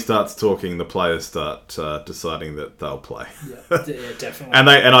the money starts talking, the players start deciding that they'll play. Yeah, definitely. And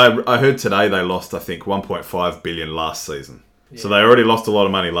I heard today they lost, I think, $1.5 billion last season. Yeah. So they already lost a lot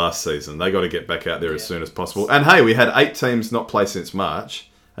of money last season. They got to get back out there as soon as possible. And hey, we had 8 teams not play since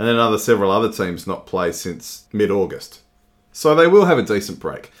March, and then several other teams not play since mid-August. So they will have a decent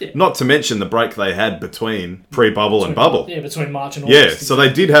break. Yeah. Not to mention the break they had between pre-bubble and bubble. Yeah, between March and August. Yeah, so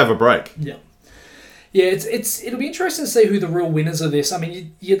they did have a break. Yeah. Yeah, it'll be interesting to see who the real winners of this. I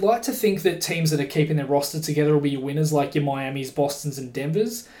mean, you'd like to think that teams that are keeping their roster together will be your winners, like your Miamis, Bostons, and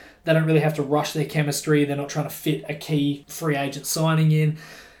Denvers. They don't really have to rush their chemistry. They're not trying to fit a key free agent signing in.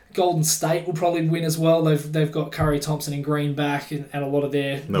 Golden State will probably win as well. They've got Curry, Thompson, and Green back, and a lot of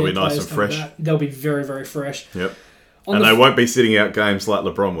they'll be nice and fresh. Back. They'll be very, very fresh. Yep. And they won't be sitting out games like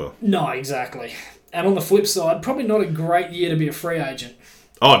LeBron will. No, exactly. And on the flip side, probably not a great year to be a free agent.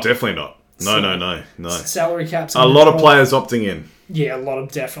 Oh, definitely not. No. Salary caps. A lot of players opting in. Yeah, a lot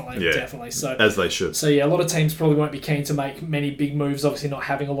of definitely. So as they should. So yeah, a lot of teams probably won't be keen to make many big moves. Obviously, not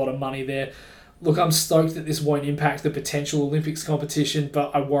having a lot of money there. Look, I'm stoked that this won't impact the potential Olympics competition,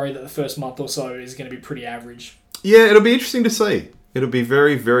 but I worry that the first month or so is going to be pretty average. Yeah, it'll be interesting to see. It'll be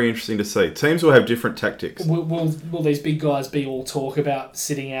very, very interesting to see. Teams will have different tactics. Will these big guys be all talk about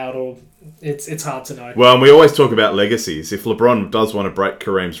sitting out, or it's hard to know? Well, and we always talk about legacies. If LeBron does want to break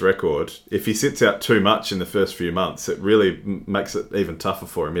Kareem's record, if he sits out too much in the first few months, it really makes it even tougher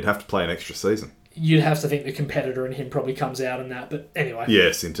for him. He'd have to play an extra season. You'd have to think the competitor in him probably comes out in that, but anyway.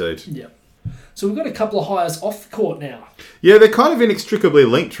 Yes, indeed. Yeah. So we've got a couple of hires off the court now. Yeah, they're kind of inextricably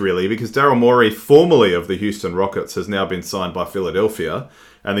linked, really, because Daryl Morey, formerly of the Houston Rockets, has now been signed by Philadelphia,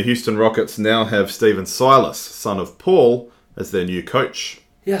 and the Houston Rockets now have Stephen Silas, son of Paul, as their new coach.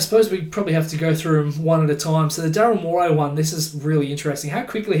 Yeah, I suppose we probably have to go through them one at a time. So the Daryl Morey one, this is really interesting. How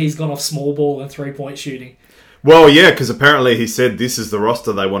quickly he's gone off small ball and three-point shooting. Well, yeah, because apparently he said this is the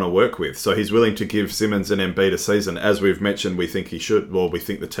roster they want to work with. So he's willing to give Simmons and Embiid a season. As we've mentioned, we think he should. Well, we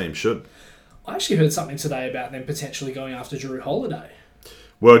think the team should. I actually heard something today about them potentially going after Drew Holiday.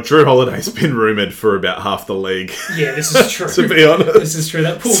 Well, Drew Holiday's been rumoured for about half the league. Yeah, this is true. To be honest. This is true.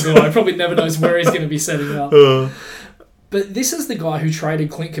 That poor guy probably never knows where he's going to be setting up. But this is the guy who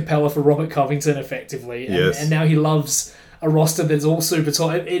traded Clint Capella for Robert Covington, effectively. And now he loves a roster that's all super tall.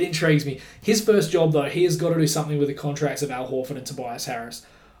 It intrigues me. His first job, though, he has got to do something with the contracts of Al Horford and Tobias Harris.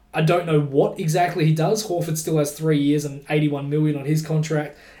 I don't know what exactly he does. Horford still has 3 years and $81 million on his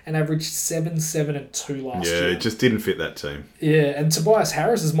contract and averaged 7, 7, and 2 last year. Yeah, it just didn't fit that team. Yeah, and Tobias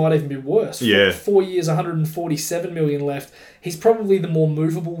Harris's might even be worse. Yeah. 4 years, $147 million left. He's probably the more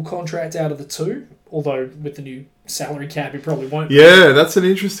movable contract out of the two, although with the new salary cap, he probably won't be. Yeah, that's an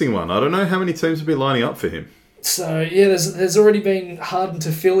interesting one. I don't know how many teams will be lining up for him. So, yeah, there's already been Harden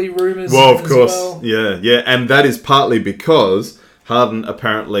to Philly rumours. Well, of course. Yeah. And that is partly because Harden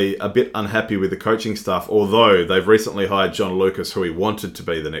apparently a bit unhappy with the coaching staff, although they've recently hired John Lucas, who he wanted to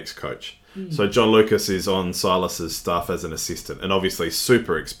be the next coach. So John Lucas is on Silas's staff as an assistant, and obviously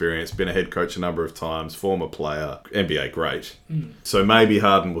super experienced, been a head coach a number of times, former player, NBA great. So maybe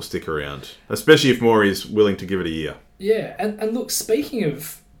Harden will stick around, especially if Morey is willing to give it a year. Yeah, and look, speaking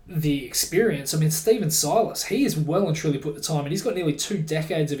of the experience, I mean, Stephen Silas, he has well and truly put the time in. He's got nearly 2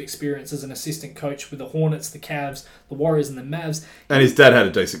 decades of experience as an assistant coach with the Hornets, the Cavs, the Warriors, and the Mavs. And his dad had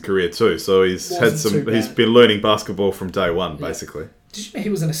a decent career too, so he's been learning basketball from day one, basically. Did you know he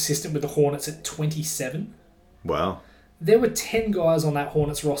was an assistant with the Hornets at 27? Wow. There were 10 guys on that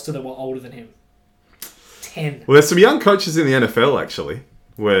Hornets roster that were older than him. 10. Well, there's some young coaches in the NFL actually.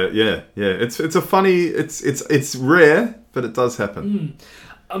 Where it's a funny, it's rare, but it does happen.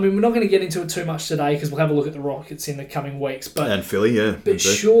 I mean, we're not going to get into it too much today because we'll have a look at the Rockets in the coming weeks. And Philly, yeah. But indeed.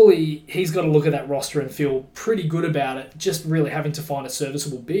 Surely he's got to look at that roster and feel pretty good about it, just really having to find a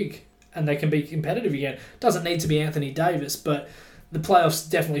serviceable big. And they can be competitive again. Doesn't need to be Anthony Davis, but the playoffs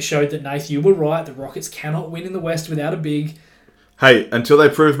definitely showed that, Nath, you were right. The Rockets cannot win in the West without a big. Hey, until they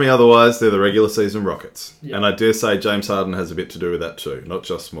prove me otherwise, they're the regular season Rockets. Yep. And I dare say James Harden has a bit to do with that too, not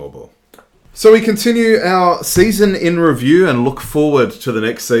just small ball. So we continue our season in review and look forward to the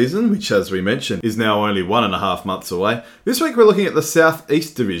next season, which, as we mentioned, is now only 1.5 months away. This week we're looking at the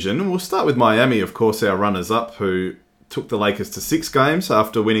Southeast Division. We'll start with Miami, of course, our runners-up, who took the Lakers to 6 games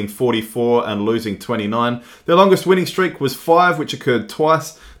after winning 44 and losing 29. Their longest winning streak was 5, which occurred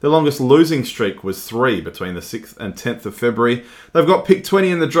twice. Their longest losing streak was 3 between the 6th and 10th of February. They've got pick 20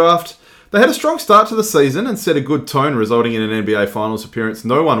 in the draft. They had a strong start to the season and set a good tone, resulting in an NBA Finals appearance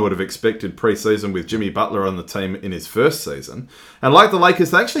no one would have expected pre-season with Jimmy Butler on the team in his first season. And like the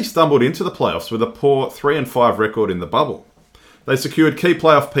Lakers, they actually stumbled into the playoffs with a poor 3-5 record in the bubble. They secured key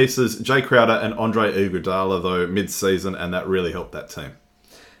playoff pieces Jay Crowder and Andre Iguodala, though, mid-season, and that really helped that team.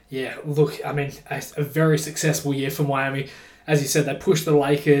 Yeah, look, I mean, a very successful year for Miami. As you said, they pushed the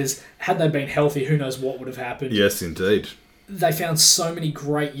Lakers. Had they been healthy, who knows what would have happened. Yes, indeed. They found so many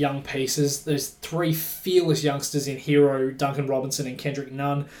great young pieces. There's 3 fearless youngsters in Hero, Duncan Robinson, and Kendrick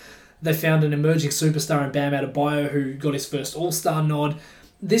Nunn. They found an emerging superstar in Bam Adebayo who got his first All-Star nod.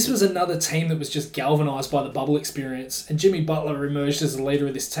 This was another team that was just galvanised by the bubble experience, and Jimmy Butler emerged as the leader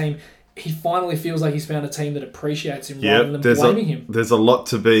of this team. He finally feels like he's found a team that appreciates him rather than blaming him. There's a lot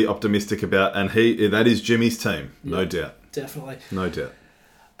to be optimistic about, and that is Jimmy's team, no doubt. Definitely. No doubt.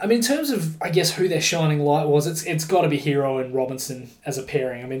 I mean, in terms of, I guess, who their shining light was, it's got to be Hero and Robinson as a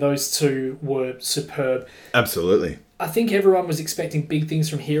pairing. I mean, those two were superb. Absolutely. I think everyone was expecting big things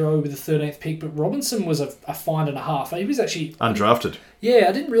from Hero with the 13th pick, but Robinson was a find and a half. He was actually... Undrafted. Yeah,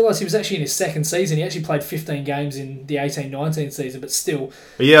 I didn't realise he was actually in his second season. He actually played 15 games in the 18-19 season, but still...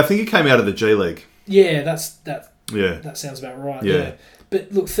 Yeah, I think he came out of the G League. Yeah, that sounds about right. Yeah. But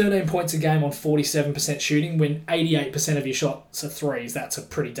look, 13 points a game on 47% shooting when 88% of your shots are threes. That's a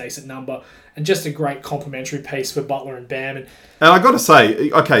pretty decent number. And just a great complimentary piece for Butler and Bam. And I got to say,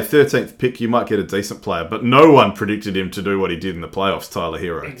 okay, 13th pick, you might get a decent player, but no one predicted him to do what he did in the playoffs, Tyler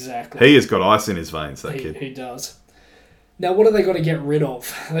Hero. Exactly. He has got ice in his veins, that kid. He does. Now, what have they got to get rid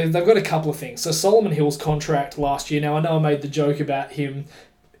of? They've got a couple of things. So Solomon Hill's contract last year. Now, I know I made the joke about him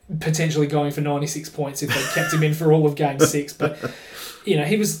potentially going for 96 points if they kept him in for all of Game 6, but... You know,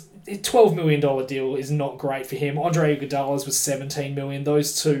 he was a $12 million deal is not great for him. Andre Iguodala's was $17 million.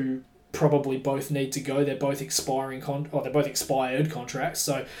 Those two probably both need to go. They're both expired contracts.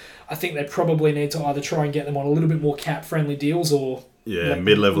 So I think they probably need to either try and get them on a little bit more cap-friendly deals or... Yeah,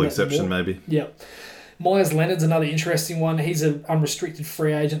 mid-level exception maybe. Yeah. Myers Leonard's another interesting one. He's an unrestricted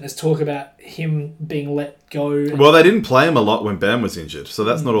free agent. There's talk about him being let go. Well, they didn't play him a lot when Bam was injured, so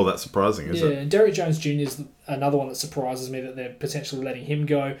that's not all that surprising, is it? Yeah, Derek Jones Jr. is another one that surprises me that they're potentially letting him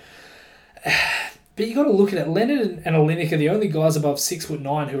go. But you got to look at it. Leonard and Olynyk are the only guys above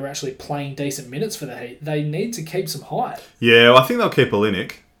 6'9" who are actually playing decent minutes for the Heat. They need to keep some height. Yeah, well, I think they'll keep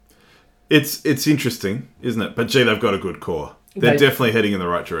Olynyk. It's interesting, isn't it? But gee, they've got a good core. They're definitely heading in the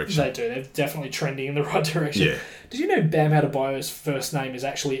right direction. They do. They're definitely trending in the right direction. Yeah. Did you know Bam Adebayo's first name is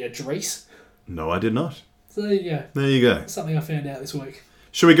actually Idris? No, I did not. So there you go. There you go. Something I found out this week.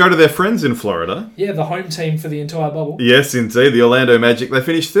 Should we go to their friends in Florida? Yeah, the home team for the entire bubble. Yes, indeed. The Orlando Magic. They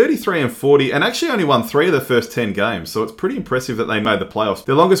finished 33-40 and actually only won 3 of the first 10 games. So it's pretty impressive that they made the playoffs.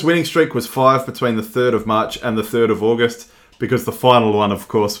 Their longest winning streak was 5 between the 3rd of March and the 3rd of August because the final one, of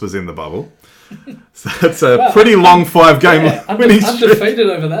course, was in the bubble. So that's a pretty long 5-game winning streak. Undefeated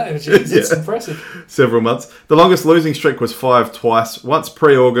over that. Jeez, it's impressive. Several months. The longest losing streak was 5 twice, once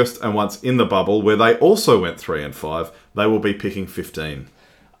pre-August and once in the bubble, where they also went 3-5. They will be picking 15.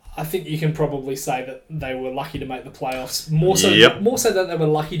 I think you can probably say that they were lucky to make the playoffs. More so that they were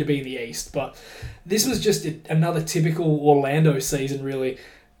lucky to be in the East. But this was just another typical Orlando season, really.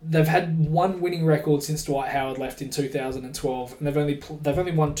 They've had one winning record since Dwight Howard left in 2012, and they've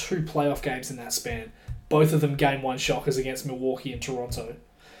only won 2 playoff games in that span. Both of them Game 1 shockers against Milwaukee and Toronto.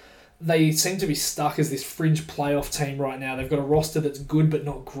 They seem to be stuck as this fringe playoff team right now. They've got a roster that's good but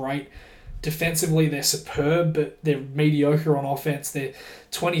not great. Defensively, they're superb, but they're mediocre on offense. They're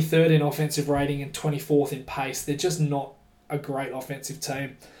 23rd in offensive rating and 24th in pace. They're just not a great offensive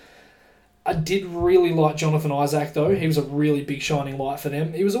team. I did really like Jonathan Isaac, though. He was a really big shining light for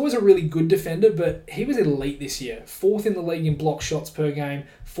them. He was always a really good defender, but he was elite this year. 4th in the league in block shots per game,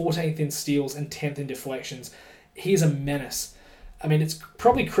 14th in steals, and 10th in deflections. He's a menace. I mean, it's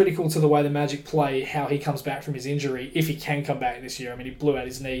probably critical to the way the Magic play how he comes back from his injury, if he can come back this year. I mean, he blew out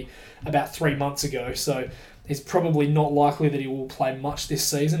his knee about 3 months ago, so it's probably not likely that he will play much this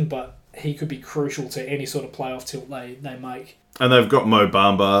season, but he could be crucial to any sort of playoff tilt they make. And they've got Mo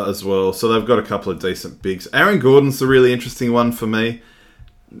Bamba as well, so they've got a couple of decent bigs. Aaron Gordon's the really interesting one for me.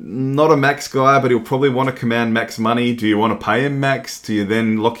 Not a max guy, but he'll probably want to command max money. Do you want to pay him max? Do you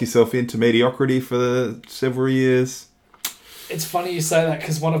then lock yourself into mediocrity for several years? It's funny you say that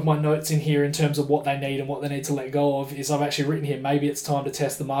because one of my notes in here in terms of what they need and what they need to let go of is I've actually written here, maybe it's time to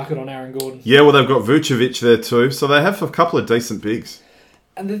test the market on Aaron Gordon. Yeah, well, they've got Vucevic there too, so they have a couple of decent bigs.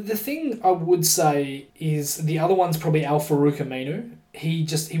 And the thing I would say is the other one's probably Al-Farouq Aminu. He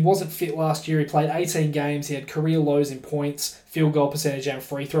wasn't fit last year. He played 18 games. He had career lows in points, field goal percentage and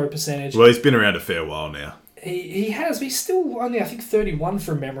free throw percentage. Well, he's been around a fair while now. He has, but he's still only, I think, 31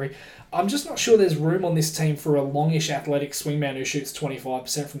 from memory. I'm just not sure there's room on this team for a longish athletic swingman who shoots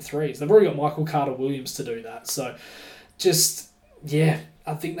 25% from threes. They've already got Michael Carter-Williams to do that. So,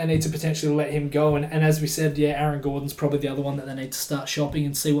 I think they need to potentially let him go. And as we said, Aaron Gordon's probably the other one that they need to start shopping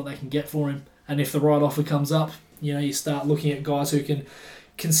and see what they can get for him. And if the right offer comes up, you start looking at guys who can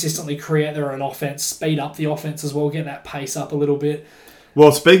consistently create their own offense, speed up the offense as well, get that pace up a little bit.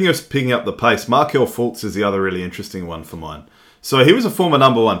 Well, speaking of picking up the pace, Markelle Fultz is the other really interesting one for mine. So he was a former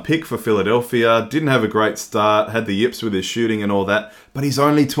number 1 pick for Philadelphia, didn't have a great start, had the yips with his shooting and all that, but he's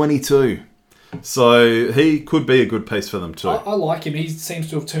only 22. So he could be a good piece for them too. I like him. He seems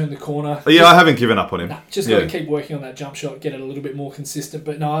to have turned the corner. Yeah, I haven't given up on him. Got to keep working on that jump shot, get it a little bit more consistent.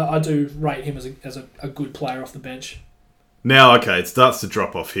 But no, I do rate him as a good player off the bench. Now, okay, it starts to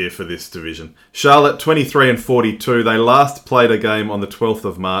drop off here for this division. Charlotte, 23-42. They last played a game on the 12th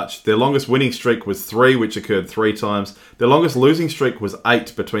of March. Their longest winning streak was 3, which occurred 3 times. Their longest losing streak was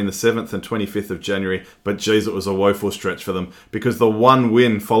 8 between the 7th and 25th of January. But geez, it was a woeful stretch for them because the one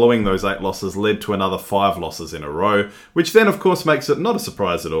win following those 8 losses led to another 5 losses in a row, which then, of course, makes it not a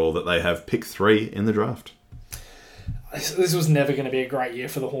surprise at all that they have pick 3 in the draft. This was never going to be a great year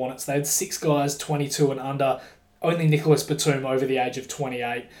for the Hornets. They had 6 guys, 22 and under. Only Nicholas Batum over the age of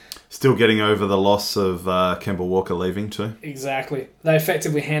 28. Still getting over the loss of Kemba Walker leaving too. Exactly. They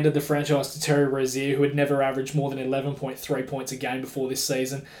effectively handed the franchise to Terry Rozier, who had never averaged more than 11.3 points a game before this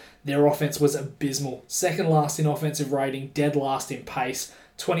season. Their offense was abysmal. Second last in offensive rating, dead last in pace,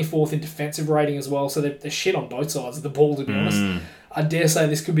 24th in defensive rating as well, so they're shit on both sides of the ball, to be honest. I dare say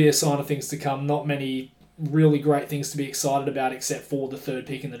this could be a sign of things to come. Not many really great things to be excited about except for the 3rd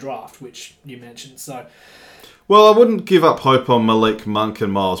pick in the draft, which you mentioned. So... Well, I wouldn't give up hope on Malik Monk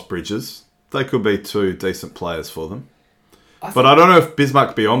and Miles Bridges. They could be 2 decent players for them. But I don't know if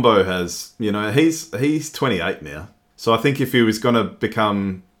Bismack Biyombo has... he's 28 now. So I think if he was going to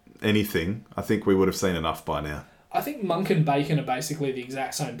become anything, I think we would have seen enough by now. I think Monk and Bacon are basically the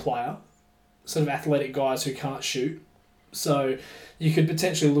exact same player. sort of athletic guys who can't shoot. So you could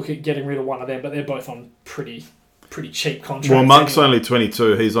potentially look at getting rid of one of them, but they're both on pretty cheap contracts. Well, Monk's anyway. only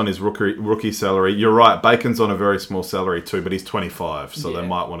 22. He's on his rookie salary. You're right. Bacon's on a very small salary too, but he's 25, so they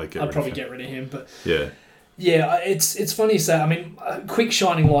might want to get rid of him. I'd probably get rid of him, but... Yeah. Yeah, it's funny you say. I mean, a quick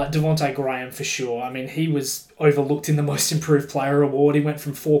shining light, Devontae Graham for sure. I mean, he was overlooked in the Most Improved Player award. He went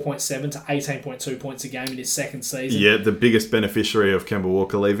from 4.7 to 18.2 points a game in his second season. Yeah, the biggest beneficiary of Kemba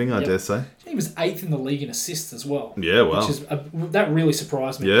Walker leaving, I dare say. He was 8th in the league in assists as well. Yeah, wow. That really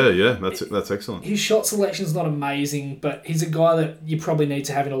surprised me. Yeah, that's excellent. His shot selection's not amazing, but he's a guy that you probably need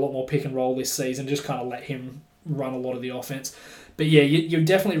to have in a lot more pick and roll this season. Just kind of let him run a lot of the offense. But yeah, you're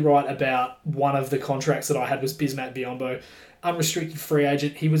definitely right about one of the contracts that I had was Bismack Biyombo. Unrestricted free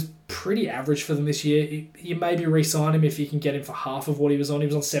agent. He was pretty average for them this year. You maybe re-sign him if you can get him for half of what he was on. He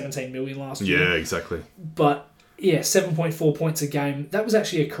was on 17 million last year. Yeah, exactly. But yeah, 7.4 points a game. That was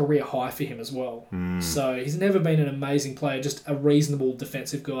actually a career high for him as well. So he's never been an amazing player, just a reasonable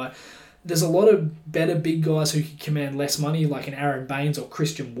defensive guy. There's a lot of better big guys who can command less money, like an Aaron Baines or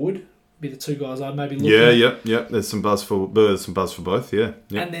Christian Wood. Be the two guys I'd maybe look at. Yeah. There's some buzz for both. Yeah.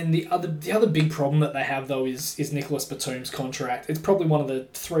 And then the other big problem that they have though is Nicholas Batum's contract. It's probably one of the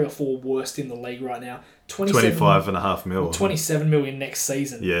 3 or 4 worst in the league right now. 25.5 mil. 27 million next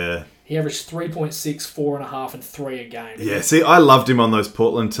season. Yeah. He averaged 3.6, 4.5, and 3 a game. Yeah. See, I loved him on those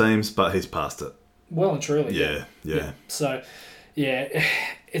Portland teams, but he's past it. Well and truly. Yeah. So, yeah,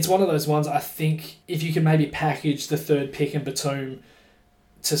 it's one of those ones. I think if you can maybe package the third pick in Batum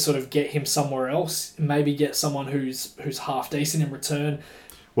to sort of get him somewhere else, maybe get someone who's half decent in return.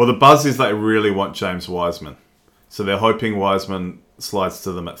 Well, the buzz is they really want James Wiseman. So they're hoping Wiseman slides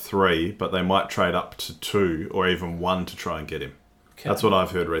to them at 3, but they might trade up to 2 or even 1 to try and get him. Okay. That's what I've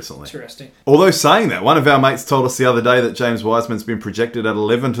heard recently. Interesting. Although saying that, one of our mates told us the other day that James Wiseman's been projected at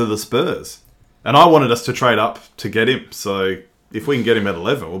 11 to the Spurs. And I wanted us to trade up to get him. So if we can get him at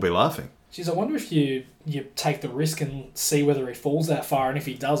 11, we'll be laughing. Jeez, I wonder if you take the risk and see whether he falls that far, and if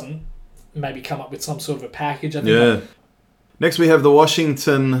he doesn't, maybe come up with some sort of a package. I think Next we have the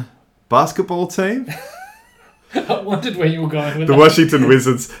Washington basketball team. I wondered where you were going with the that. Washington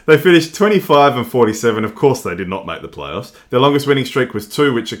Wizards. They finished 25-47. Of course, they did not make the playoffs. Their longest winning streak was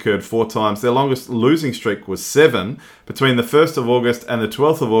 2, which occurred 4 times. Their longest losing streak was 7. Between the 1st of August and the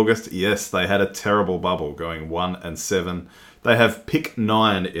 12th of August, yes, they had a terrible bubble, going 1-7. They have pick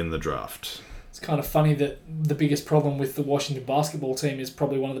 9 in the draft. It's kind of funny that the biggest problem with the Washington basketball team is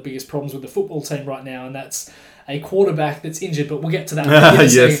probably one of the biggest problems with the football team right now, and that's a quarterback that's injured, but we'll get to that.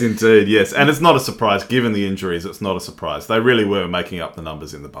 Yes, indeed, yes. And it's not a surprise. Given the injuries, it's not a surprise. They really were making up the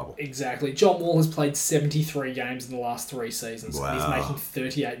numbers in the bubble. Exactly. John Wall has played 73 games in the last 3 seasons. Wow. And he's making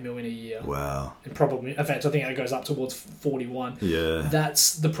 $38 million a year. Wow. And probably, in fact, I think it goes up towards 41. Yeah.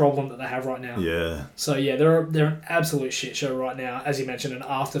 That's the problem that they have right now. Yeah. So, yeah, they're an absolute shit show right now. As you mentioned, an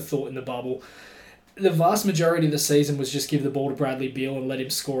afterthought in the bubble. The vast majority of the season was just give the ball to Bradley Beal and let him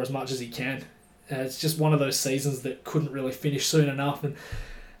score as much as he can. It's just one of those seasons that couldn't really finish soon enough. And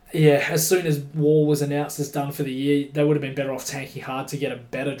yeah, as soon as Wall was announced as done for the year, they would have been better off tanking hard to get a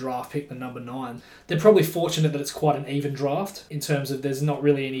better draft pick than number 9. They're probably fortunate that it's quite an even draft in terms of there's not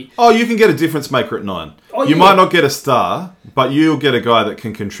really any... Oh, you can get a difference maker at 9. You might not get a star, but you'll get a guy that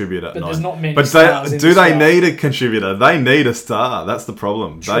can contribute at 9. But there's not many stars stars in do the they draft. need a contributor? They need a star. That's the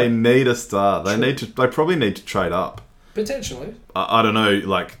problem. True. They need a star. True. They probably need to trade up. Potentially. I don't know,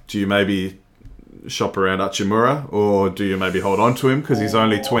 like, do you maybe shop around Hachimura, or do you maybe hold on to him because he's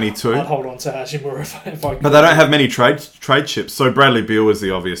only 22? I'd hold on to Hachimura if I could. But they don't have many trade chips. So Bradley Beal is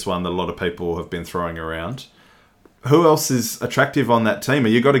the obvious one that a lot of people have been throwing around. Who else is attractive on that team?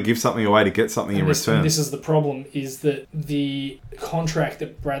 You got to give something away to get something in return. And this is the problem, is that the contract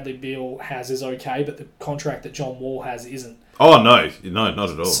that Bradley Beal has is okay, but the contract that John Wall has isn't. Oh, no,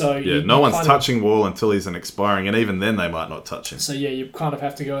 not at all. So no one's touching Wall until he's an expiring, and even then they might not touch him. So yeah, you kind of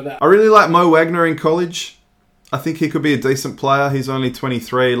have to go with that. I really like Mo Wagner in college. I think he could be a decent player. He's only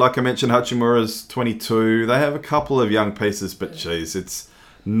 23. Like I mentioned, Hachimura's 22. They have a couple of young pieces, but geez, it's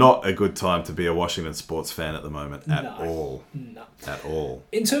not a good time to be a Washington sports fan at the moment at all. No. At all.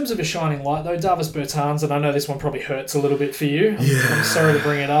 In terms of a shining light, though, Davis Bertans, and I know this one probably hurts a little bit for you. I'm sorry to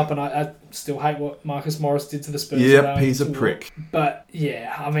bring it up, and I still hate what Marcus Morris did to the Spurs. Yep, he's a prick. But,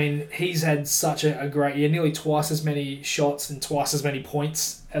 yeah, I mean, he's had such a great year. Nearly twice as many shots and twice as many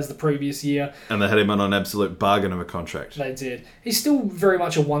points as the previous year. And they had him on an absolute bargain of a contract. They did. He's still very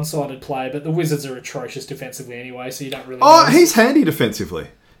much a one-sided player, but the Wizards are atrocious defensively anyway, so you don't really... Oh, he's handy defensively.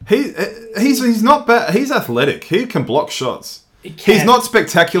 He's not bad. He's athletic. He can block shots. He's not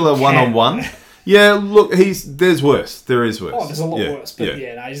spectacular one-on-one. Yeah, look, there's worse. There is worse. Oh, there's a lot worse. But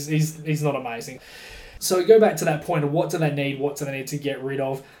no, he's not amazing. So we go back to that point of what do they need? What do they need to get rid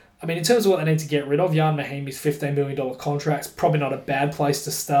of? I mean, in terms of what they need to get rid of, Jan Mahimi's $15 million contract's probably not a bad place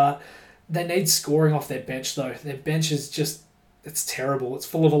to start. They need scoring off their bench, though. Their bench is just, it's terrible. It's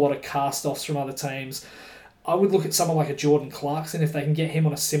full of a lot of cast-offs from other teams. I would look at someone like a Jordan Clarkson. If they can get him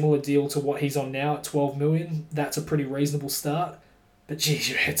on a similar deal to what he's on now at $12 million, that's a pretty reasonable start. But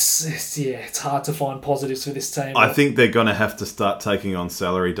geez, it's hard to find positives for this team. I think they're going to have to start taking on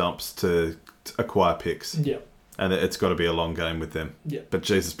salary dumps to acquire picks. Yeah. And it's got to be a long game with them. Yeah. But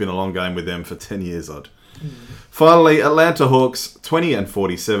geez, it's been a long game with them for 10 years odd. Finally, Atlanta Hawks,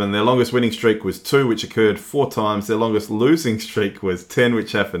 20-47. Their longest winning streak was 2, which occurred 4 times. Their longest losing streak was 10,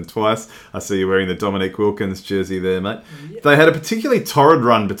 which happened twice. I see you wearing the Dominic Wilkins jersey there, mate. Yep. They had a particularly torrid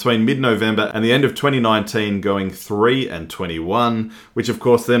run between mid-November and the end of 2019, going 3-21, which of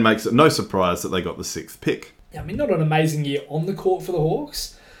course then makes it no surprise that they got the 6th pick. Yeah, I mean, not an amazing year on the court for the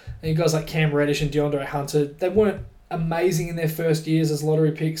Hawks. And guys like Cam Reddish and DeAndre Hunter, they weren't amazing in their first years as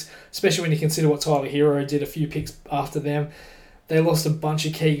lottery picks, especially when you consider what Tyler Hero did a few picks after them. They lost a bunch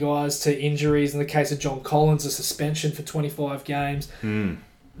of key guys to injuries. In the case of John Collins, a suspension for 25 games.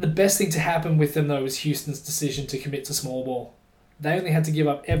 The best thing to happen with them, though, was Houston's decision to commit to small ball. They only had to give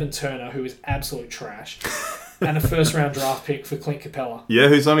up Evan Turner, who is absolute trash, and a first-round draft pick for Clint Capella. Yeah,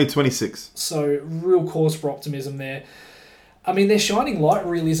 who's only 26. So, real cause for optimism there. I mean, their shining light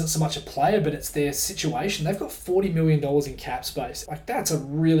really isn't so much a player, but it's their situation. They've got $40 million in cap space. Like, that's a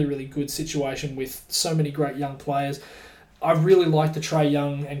really, really good situation with so many great young players. I really like the Trae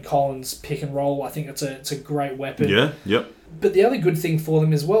Young and Collins pick and roll. I think it's a great weapon. Yeah, yep. But the other good thing for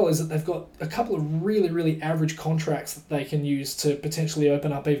them as well is that they've got a couple of really, really average contracts that they can use to potentially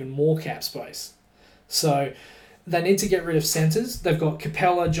open up even more cap space. So they need to get rid of centres. They've got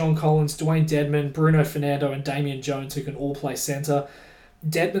Capella, John Collins, Dwayne Dedman, Bruno Fernando and Damian Jones who can all play centre.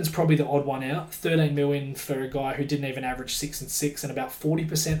 Dedman's probably the odd one out. $13 million for a guy who didn't even average 6 and 6 and about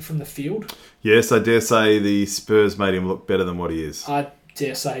 40% from the field. Yes, I dare say the Spurs made him look better than what he is. I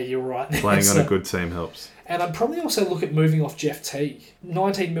dare say you're right. Playing on a good team helps. And I'd probably also look at moving off Jeff Teague.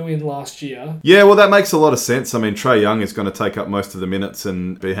 $19 million last year. Yeah, well, that makes a lot of sense. I mean, Trae Young is going to take up most of the minutes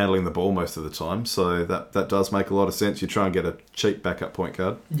and be handling the ball most of the time. So that does make a lot of sense. You try and get a cheap backup point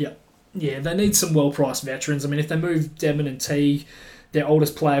guard. Yeah. Yeah, they need some well-priced veterans. I mean, if they move Dedman and Teague, their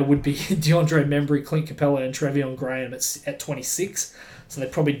oldest player would be DeAndre Membry, Clint Capella, and Trevion Graham at 26. So they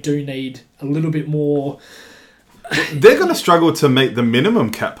probably do need a little bit more. They're going to struggle to meet the minimum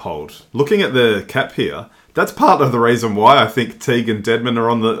cap hold. Looking at the cap here, that's part of the reason why I think Teague and Dedman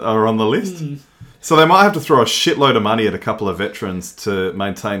are on the list. So they might have to throw a shitload of money at a couple of veterans to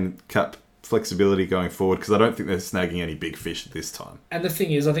maintain cap flexibility going forward, because I don't think they're snagging any big fish at this time. And the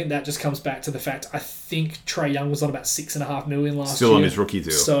thing is, I think that just comes back to the fact I think Trae Young was on about $6.5 million last year. Still on his rookie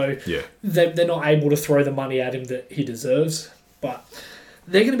deal. So yeah, they're not able to throw the money at him that he deserves. But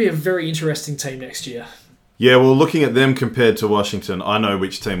they're going to be a very interesting team next year. Yeah, well, looking at them compared to Washington, I know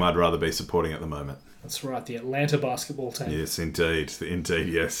which team I'd rather be supporting at the moment. That's right, the Atlanta basketball team. Yes, indeed.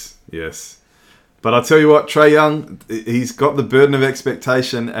 Indeed, yes. But I'll tell you what, Trae Young, he's got the burden of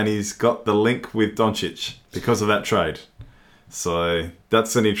expectation and he's got the link with Doncic because of that trade. So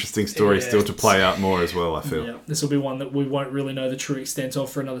that's an interesting story still to play out more as well, I feel. Yeah, this will be one that we won't really know the true extent of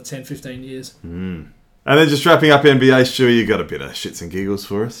for another 10, 15 years. And then just wrapping up NBA, Stu, you got a bit of shits and giggles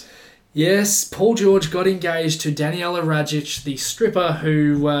for us? Yes, Paul George got engaged to Daniela Rajic, the stripper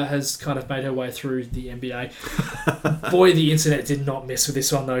who has kind of made her way through the NBA. Boy, the internet did not mess with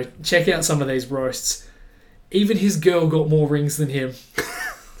this one, though. Check out some of these roasts. Even his girl got more rings than him.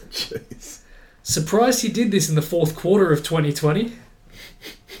 Jeez. Surprised he did this in the fourth quarter of 2020.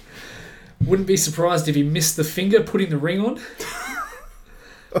 Wouldn't be surprised if he missed the finger putting the ring on.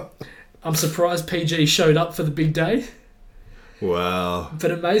 I'm surprised PG showed up for the big day. Wow. But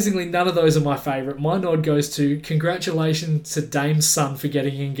amazingly, none of those are my favourite. My nod goes to congratulations to Dame's son for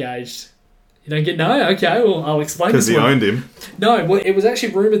getting engaged. You don't get... No? Okay, well, I'll explain this one. Because he owned him. No, well, it was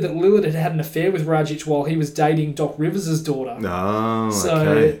actually rumoured that Lillard had had an affair with Rajic while he was dating Doc Rivers' daughter. Oh,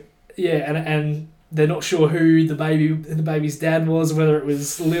 okay. Yeah, and they're not sure who the baby's dad was, whether it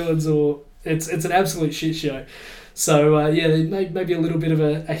was Lillard's or... It's an absolute shit show. So, maybe a little bit of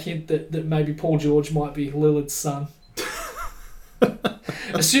a hint that maybe Paul George might be Lillard's son.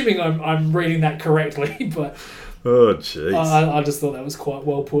 Assuming I'm reading that correctly, but oh jeez, I just thought that was quite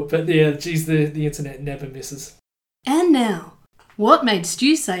well put. But yeah, geez, the internet never misses. And now, what made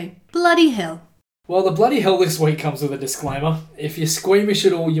Stu say bloody hell? Well, the bloody hell this week comes with a disclaimer. If you're squeamish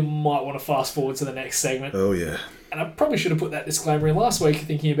at all, you might want to fast forward to the next segment. Oh yeah. And I probably should have put that disclaimer in last week,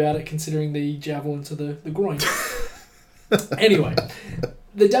 thinking about it, considering the javelin to the groin. Anyway,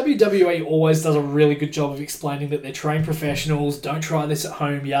 the WWE always does a really good job of explaining that they're trained professionals, don't try this at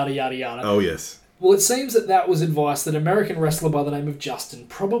home, yada, yada, yada. Oh, yes. Well, it seems that was advice that American wrestler by the name of Justin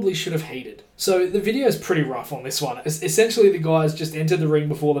probably should have heeded. So the video is pretty rough on this one. Essentially, the guys just entered the ring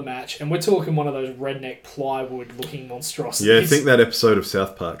before the match, and we're talking one of those redneck plywood-looking monstrosities. Yeah, think that episode of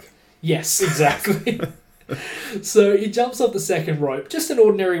South Park. Yes, exactly. So he jumps off the second rope, just an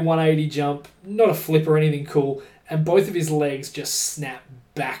ordinary 180 jump, not a flip or anything cool, and both of his legs just snap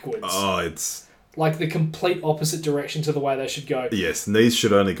backwards. Oh, it's... like the complete opposite direction to the way they should go. Yes, knees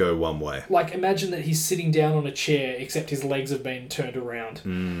should only go one way. Like, imagine that he's sitting down on a chair, except his legs have been turned around.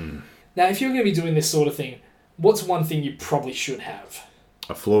 Now, if you're going to be doing this sort of thing, what's one thing you probably should have?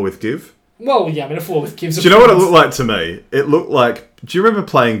 A floor with give? Well, yeah, I mean, a floor with gives. Do you know what it looked like to me? It looked like... Do you remember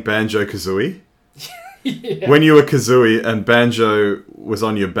playing Banjo-Kazooie? Yeah. When you were Kazooie and Banjo was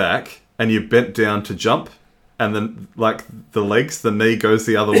on your back and you bent down to jump and then, like, the knee goes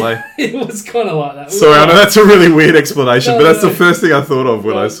the other way. It was kind of like that. Sorry, I know that's a really weird explanation, but that's the first thing I thought of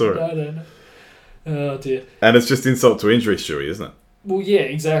when I saw it. No. Oh, dear. And it's just insult to injury, Stewie, isn't it? Well, yeah,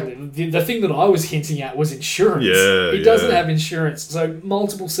 exactly. The thing that I was hinting at was insurance. Yeah, He doesn't have insurance. So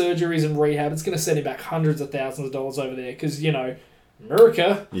multiple surgeries and rehab, it's going to set him back hundreds of thousands of dollars over there because, you know,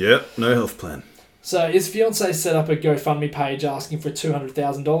 America. Yep, no health plan. So his fiancé set up a GoFundMe page asking for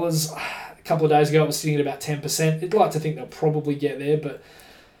 $200,000. A couple of days ago, it was sitting at about 10%. I'd like to think they'll probably get there, but...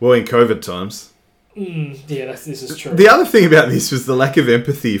 Well, in COVID times. Yeah, this is true. The other thing about this was the lack of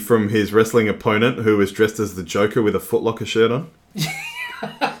empathy from his wrestling opponent, who was dressed as the Joker with a Foot Locker shirt on.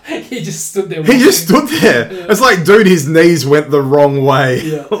 He just stood there. He just stood there. Yeah. It's like, dude, his knees went the wrong way.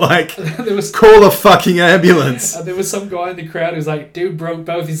 Yeah. Like, call a fucking ambulance. There was some guy in the crowd who was like, dude broke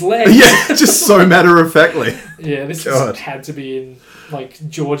both his legs. Yeah, just so matter-of-factly. Yeah, this had to be in, like,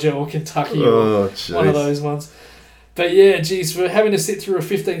 Georgia or Kentucky or one of those ones. But yeah, geez, for having to sit through a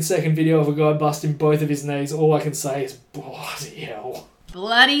 15-second video of a guy busting both of his knees, all I can say is, bloody hell.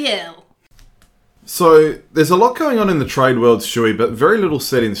 Bloody hell. So, there's a lot going on in the trade world, Stewie, but very little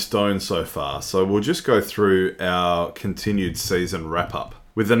set in stone so far. So we'll just go through our continued season wrap-up.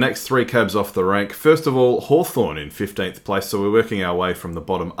 With the next three cabs off the rank, first of all, Hawthorn in 15th place, so we're working our way from the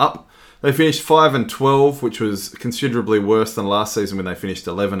bottom up. They finished 5-12, which was considerably worse than last season when they finished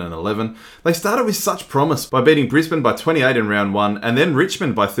 11-11. They started with such promise by beating Brisbane by 28 in round 1 and then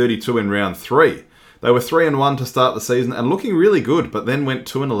Richmond by 32 in round 3. They were 3-1 to start the season and looking really good, but then went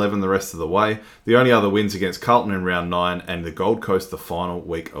 2-11 the rest of the way. The only other wins against Carlton in round 9 and the Gold Coast the final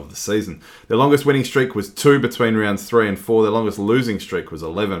week of the season. Their longest winning streak was 2 between rounds 3 and 4. Their longest losing streak was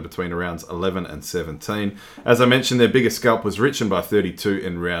 11 between rounds 11 and 17. As I mentioned, their biggest scalp was Richmond by 32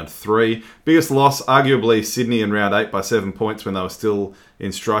 in round 3. Biggest loss, arguably Sydney in round 8 by 7 points when they were still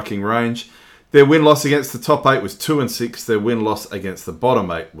in striking range. Their win-loss against the top 8 was 2-6. Their win-loss against the bottom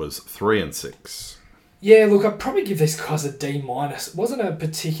 8 was 3-6. Yeah, look, I'd probably give these guys a D-. It wasn't a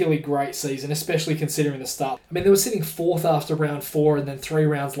particularly great season, especially considering the start. I mean, they were sitting 4th after round 4, and then 3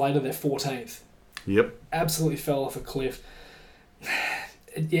 rounds later, they're 14th. Yep. Absolutely fell off a cliff.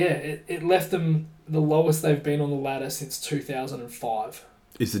 It left them the lowest they've been on the ladder since 2005.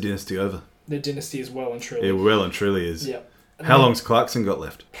 Is the dynasty over? The dynasty is well and truly. Yeah, well and truly is. Yep. How long's Clarkson got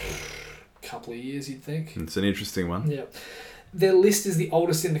left? A couple of years, you'd think. It's an interesting one. Yep. Their list is the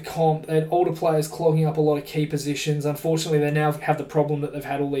oldest in the comp. They had older players clogging up a lot of key positions. Unfortunately, they now have the problem that they've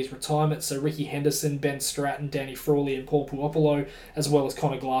had all these retirements. So Ricky Henderson, Ben Stratton, Danny Frawley and Paul Puopolo, as well as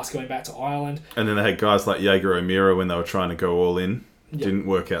Connor Glass going back to Ireland. And then they had guys like Jaeger O'Meara when they were trying to go all in. Yep. Didn't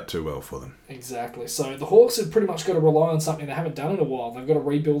work out too well for them. Exactly. So the Hawks have pretty much got to rely on something they haven't done in a while. They've got to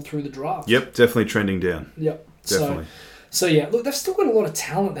rebuild through the draft. Yep, definitely trending down. Yep. Definitely. So yeah, look, they've still got a lot of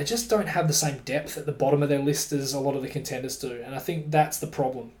talent. They just don't have the same depth at the bottom of their list as a lot of the contenders do. And I think that's the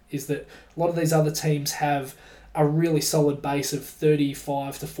problem, is that a lot of these other teams have a really solid base of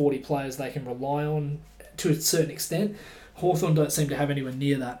 35 to 40 players they can rely on to a certain extent. Hawthorn don't seem to have anywhere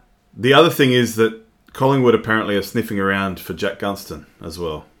near that. The other thing is that Collingwood apparently are sniffing around for Jack Gunston as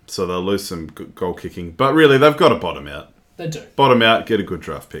well. So they'll lose some goal kicking. But really, they've got to bottom out. They do. Bottom out, get a good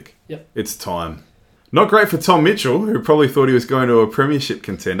draft pick. Yep. It's time. Not great for Tom Mitchell, who probably thought he was going to a premiership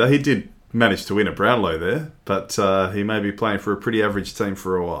contender. He did manage to win a Brownlow there, but he may be playing for a pretty average team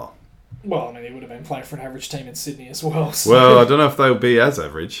for a while. Well, I mean, he would have been playing for an average team in Sydney as well. So. Well, I don't know if they'll be as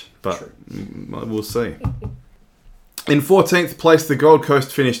average, but we'll see. In 14th place, the Gold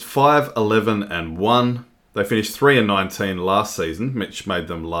Coast finished 5-11-1. They finished 3-19 last season, which made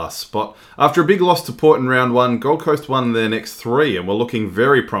them last spot. After a big loss to Port in round 1, Gold Coast won their next 3 and were looking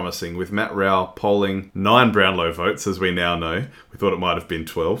very promising, with Matt Rowell polling 9 Brownlow votes, as we now know. We thought it might have been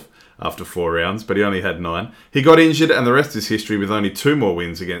 12 after 4 rounds, but he only had 9. He got injured, and the rest is history, with only 2 more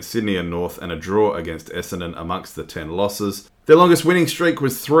wins against Sydney and North and a draw against Essendon amongst the 10 losses. Their longest winning streak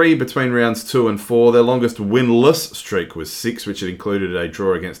was 3 between rounds 2 and 4. Their longest winless streak was 6, which had included a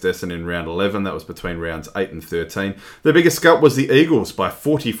draw against Essendon in round 11. That was between rounds 8 and 13. Their biggest scalp was the Eagles by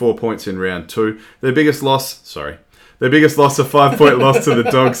 44 points in round 2. Their biggest loss, a 5-point loss to the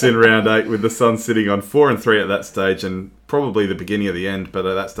Dogs in round 8, with the Suns sitting on 4 and 3 at that stage, and probably the beginning of the end, but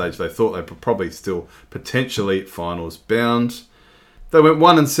at that stage they thought they were probably still potentially finals bound. They went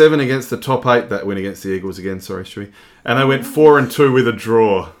 1 and 7 against the top 8, that win against the Eagles again, Shui. And they went 4 and 2 with a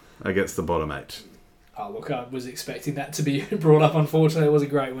draw against the bottom 8. Oh, look, I was expecting that to be brought up, unfortunately. It was a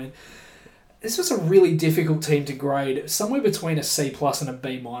great win. This was a really difficult team to grade, somewhere between a C+ and a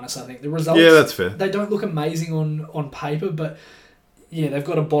B-, I think. The results, yeah, that's fair. They don't look amazing on paper, but yeah, they've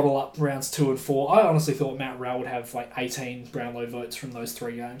got to bottle up rounds 2 and 4. I honestly thought Matt Rowell would have like 18 Brownlow votes from those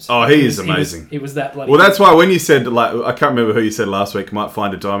 3 games. Oh, he is amazing. He was that bloody... Well, that's why when you said, like, I can't remember who you said last week, might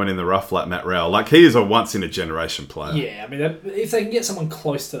find a diamond in the rough like Matt Rowell. Like, he is a once-in-a-generation player. Yeah, I mean, if they can get someone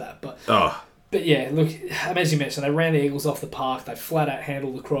close to that, but... Oh. But yeah, look, as you mentioned, they ran the Eagles off the park. They flat out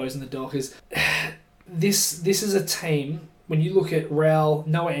handled the Crows and the Dockers. This is a team, when you look at Rowell,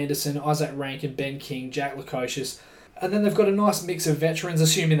 Noah Anderson, Isaac Rankin, Ben King, Jack Lukosius, and then they've got a nice mix of veterans,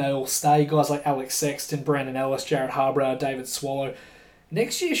 assuming they all stay. Guys like Alex Sexton, Brandon Ellis, Jared Harbrow, David Swallow.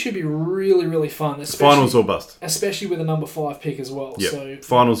 Next year should be really, really fun. Finals or bust. Especially with a number 5 pick as well. Yep. So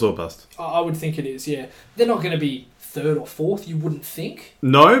finals or bust. I would think it is, yeah. They're not going to be 3rd or 4th, you wouldn't think.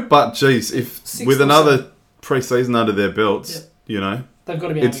 No, but geez, if with another pre-season under their belts, yep. You know, they've got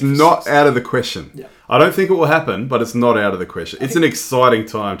to be. It's not out of the question. Yep. I don't think it will happen, but it's not out of the question. It's an exciting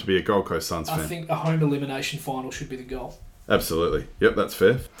time to be a Gold Coast Suns fan. I think a home elimination final should be the goal. Absolutely. Yep, that's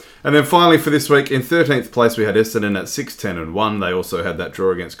fair. And then finally for this week, in 13th place we had Essendon at 6-10-1. They also had that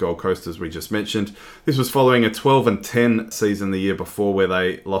draw against Gold Coast, as we just mentioned. This was following a 12-10 season the year before, where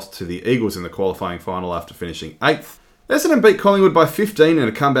they lost to the Eagles in the qualifying final after finishing 8th. Essendon beat Collingwood by 15 in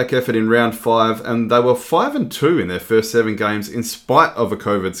a comeback effort in round 5, and they were 5-2 in their first 7 games in spite of a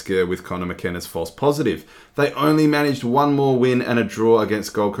COVID scare with Connor McKenna's false positive. They only managed 1 more win and a draw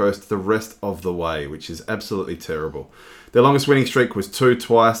against Gold Coast the rest of the way, which is absolutely terrible. Their longest winning streak was 2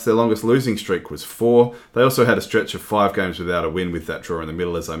 twice. Their longest losing streak was 4. They also had a stretch of 5 games without a win, with that draw in the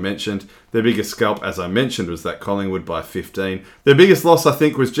middle, as I mentioned. Their biggest scalp, as I mentioned, was that Collingwood by 15. Their biggest loss, I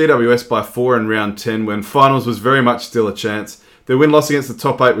think, was GWS by 4 in round 10, when finals was very much still a chance. Their win-loss against the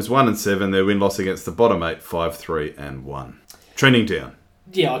top 8 was 1-7. Their win-loss against the bottom 8, 5-3-1. Trending down.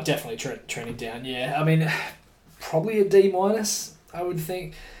 Yeah, definitely trending down, yeah. I mean, probably a D-, I would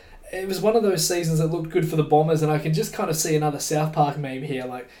think. It was one of those seasons that looked good for the Bombers, and I can just kind of see another South Park meme here,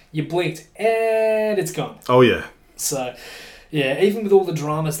 like, you blinked and it's gone. Oh, yeah. So, yeah, even with all the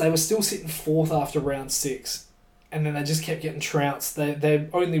dramas, they were still sitting 4th after round 6, and then they just kept getting trounced. Their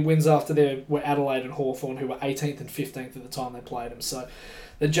only wins after there were Adelaide and Hawthorn, who were 18th and 15th at the time they played them. So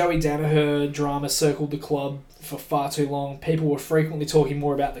the Joey Danaher drama circled the club for far too long. People were frequently talking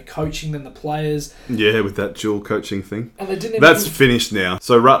more about the coaching than the players. Yeah, with that dual coaching thing. And they didn't That's finished now.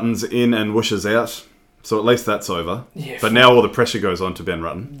 So Rutten's in and Woosh's out. So at least that's over. Yeah, but now all the pressure goes on to Ben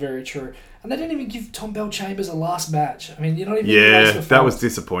Rutten. Very true. And they didn't even give Tom Bell-Chambers a last match. I mean, you're not even... Yeah, that was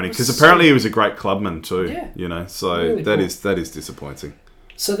disappointing. Because apparently he was a great clubman too. Yeah. You know, so really that cool. is disappointing.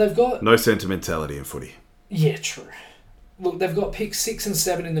 So they've got... No sentimentality in footy. Yeah, true. Look, they've got picks 6 and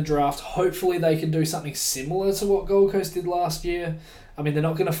 7 in the draft. Hopefully they can do something similar to what Gold Coast did last year. I mean, they're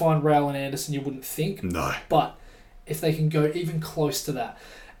not going to find Rowell and Anderson, you wouldn't think. No. But if they can go even close to that...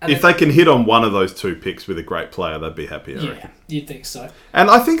 And if they can hit on one of those 2 picks with a great player, they'd be happy, I reckon. You'd think so. And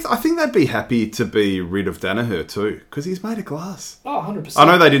I think they'd be happy to be rid of Danaher too, because he's made of glass. Oh, 100%. I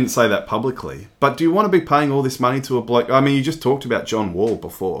know they didn't say that publicly, but do you want to be paying all this money to a bloke? I mean, you just talked about John Wall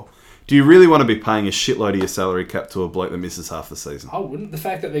before. Do you really want to be paying a shitload of your salary cap to a bloke that misses half the season? I wouldn't. The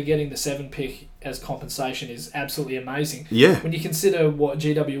fact that they're getting the 7 pick as compensation is absolutely amazing. Yeah. When you consider what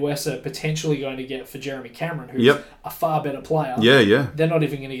GWS are potentially going to get for Jeremy Cameron, who's a far better player. Yeah. They're not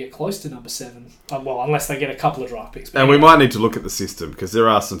even going to get close to number 7. Well, unless they get a couple of draft picks. And we might need to look at the system, because there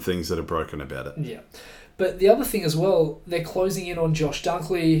are some things that are broken about it. Yeah. But the other thing as well, they're closing in on Josh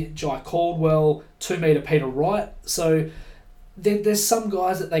Dunkley, Jai Caldwell, 2-metre Peter Wright. So... there's some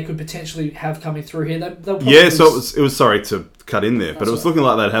guys that they could potentially have coming through here. So it was sorry to cut in there, but it was looking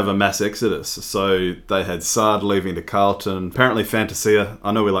like they'd have a mass exodus. So they had Sard leaving to Carlton. Apparently Fantasia,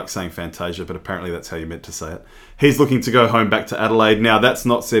 I know we like saying Fantasia, but apparently that's how you meant to say it. He's looking to go home back to Adelaide. Now, that's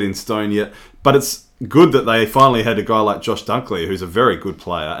not set in stone yet, but it's good that they finally had a guy like Josh Dunkley, who's a very good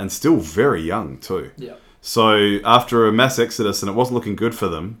player and still very young too. Yeah. So after a mass exodus and it wasn't looking good for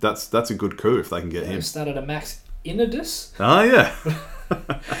them, that's a good coup if they can get him. Started a max inodus. Oh, yeah.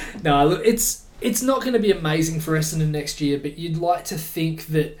 No, look, it's not going to be amazing for Essendon next year, but you'd like to think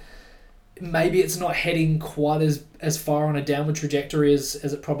that maybe it's not heading quite as far on a downward trajectory as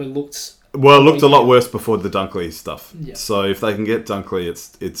it probably looked. Well, it looked a lot worse before the Dunkley stuff. Yeah. So if they can get Dunkley,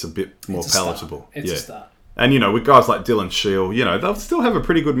 it's a bit more palatable. It's a start. And, with guys like Dylan Shield, they'll still have a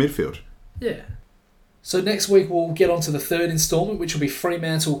pretty good midfield. Yeah. So next week we'll get on to the third instalment, which will be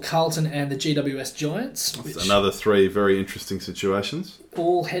Fremantle, Carlton and the GWS Giants. Another 3 very interesting situations.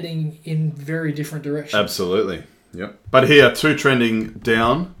 All heading in very different directions. Absolutely. Yep. But here, 2 trending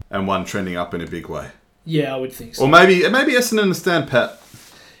down and 1 trending up in a big way. Yeah, I would think so. Or maybe Essendon and stand pat.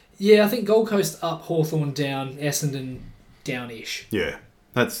 Yeah, I think Gold Coast up, Hawthorn down, Essendon down-ish. Yeah,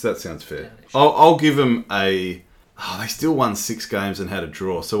 that sounds fair. I'll give them a... Oh, they still won 6 games and had a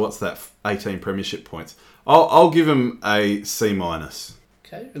draw. So what's that? 18 premiership points. I'll give them a C-.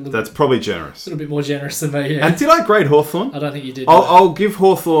 Okay. That's probably generous. A little bit more generous than me, yeah. And did I grade Hawthorn? I don't think you did. I'll give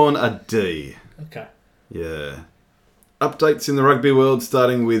Hawthorn a D. Okay. Yeah. Updates in the rugby world,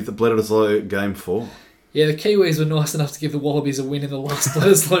 starting with Bledisloe Game 4. Yeah, the Kiwis were nice enough to give the Wallabies a win in the last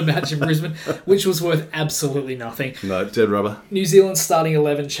Bledisloe match in Brisbane, which was worth absolutely nothing. No, dead rubber. New Zealand's starting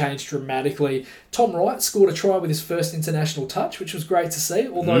 11 changed dramatically. Tom Wright scored a try with his first international touch, which was great to see,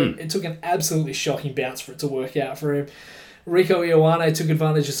 although it took an absolutely shocking bounce for it to work out for him. Rico Ioane took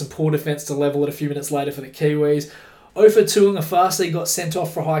advantage of some poor defence to level it a few minutes later for the Kiwis. Ofa Tu'ungafasi got sent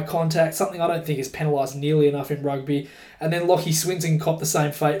off for high contact, something I don't think is penalised nearly enough in rugby. And then Lachie Swinton copped the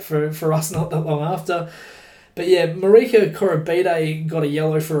same fate for us not that long after. But yeah, Marika Korobide got a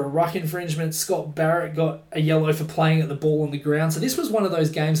yellow for a ruck infringement. Scott Barrett got a yellow for playing at the ball on the ground. So this was one of those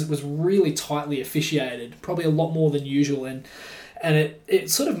games that was really tightly officiated, probably a lot more than usual. And it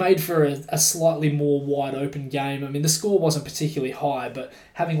sort of made for a slightly more wide open game. I mean, the score wasn't particularly high, but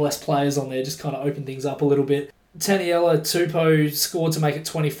having less players on there just kind of opened things up a little bit. Taniela Tupou scored to make it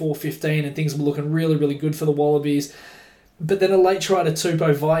 24-15 and things were looking really, really good for the Wallabies. But then a late try to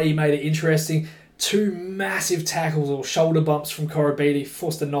Tupou Vai made it interesting. 2 massive tackles or shoulder bumps from Korobide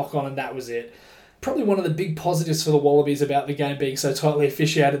forced a knock on and that was it. Probably one of the big positives for the Wallabies about the game being so tightly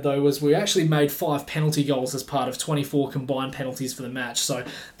officiated though was we actually made 5 penalty goals as part of 24 combined penalties for the match. So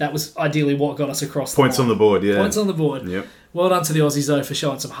that was ideally what got us across the line. Points on the board, yeah. Points on the board. Yep. Well done to the Aussies though for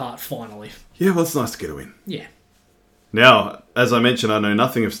showing some heart finally. Yeah, well, it's nice to get a win. Yeah. Now, as I mentioned, I know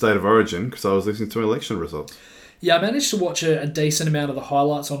nothing of State of Origin because I was listening to election results. Yeah, I managed to watch a decent amount of the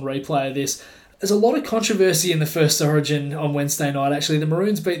highlights on replay of this. There's a lot of controversy in the first Origin on Wednesday night, actually. The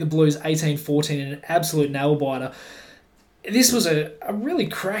Maroons beat the Blues 18-14 in an absolute nail-biter. This was a really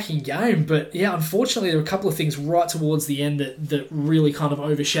cracking game, but yeah, unfortunately there were a couple of things right towards the end that really kind of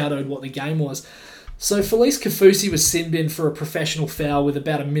overshadowed what the game was. So Felice Kafusi was sin-binned for a professional foul with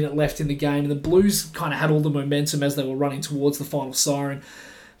about a minute left in the game, and the Blues kind of had all the momentum as they were running towards the final siren.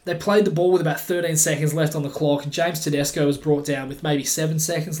 They played the ball with about 13 seconds left on the clock, and James Tedesco was brought down with maybe 7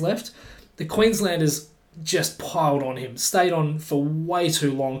 seconds left. The Queenslanders just piled on him, stayed on for way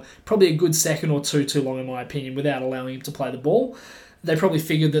too long, probably a good second or two too long in my opinion, without allowing him to play the ball. They probably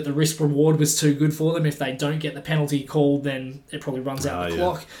figured that the risk-reward was too good for them. If they don't get the penalty called, then it probably runs out the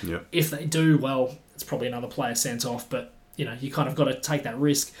clock. Yep. If they do, well, it's probably another player sent off, but you kind of got to take that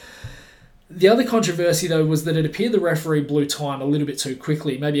risk. The other controversy, though, was that it appeared the referee blew time a little bit too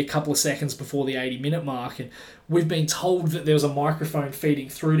quickly, maybe a couple of seconds before the 80-minute mark, and we've been told that there was a microphone feeding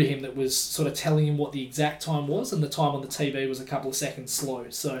through to him that was sort of telling him what the exact time was, and the time on the TV was a couple of seconds slow.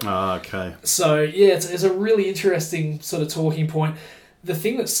 So, okay. So, yeah, it's a really interesting sort of talking point. The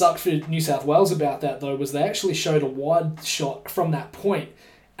thing that sucked for New South Wales about that, though, was they actually showed a wide shot from that point,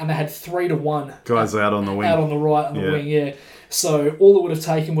 and they had 3-1. Guys out on the wing. Out on the right on the wing, yeah. So all it would have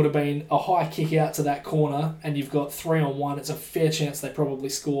taken would have been a high kick out to that corner, and you've got 3-on-1. It's a fair chance they probably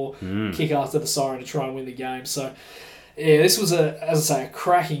score kick after the siren to try and win the game. So, yeah, this was, as I say, a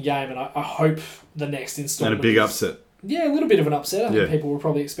cracking game, and I hope the next installment... And a big upset. Yeah, a little bit of an upset. I think people were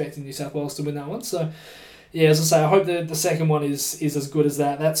probably expecting New South Wales to win that one. So, yeah, as I say, I hope the second one is as good as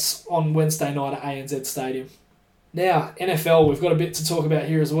that. That's on Wednesday night at ANZ Stadium. Now, NFL, we've got a bit to talk about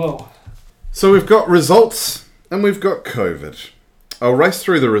here as well. So we've got results and we've got COVID. I'll race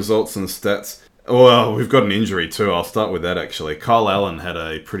through the results and stats Well, we've got an injury too. I'll start with that actually. Kyle Allen had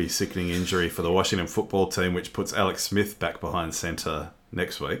a pretty sickening injury for the Washington football team, which puts Alex Smith back behind centre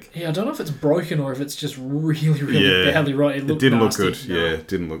next week. Yeah, I don't know if it's broken or if it's just really badly right. It didn't nasty. look good. No. Yeah, it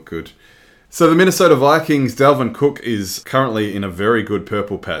didn't look good. So the Minnesota Vikings, Dalvin Cook is currently in a very good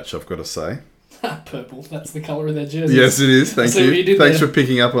purple patch, I've got to say. Purple, that's the colour of their jersey. Yes, it is. Thank you. Thanks for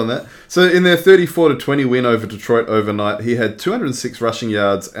picking up on that. So in their 34-20 win over Detroit overnight, he had 206 rushing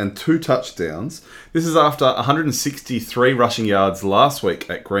yards and 2 touchdowns. This is after 163 rushing yards last week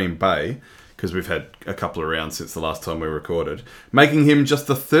at Green Bay, because we've had a couple of rounds since the last time we recorded, making him just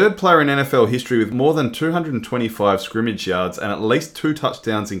the 3rd player in NFL history with more than 225 scrimmage yards and at least 2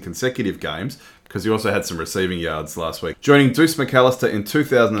 touchdowns in consecutive games, because he also had some receiving yards last week. Joining Deuce McAllister in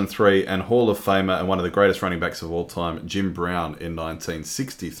 2003 and Hall of Famer and one of the greatest running backs of all time, Jim Brown, in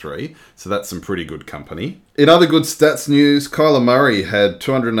 1963. So that's some pretty good company. In other good stats news, Kyler Murray had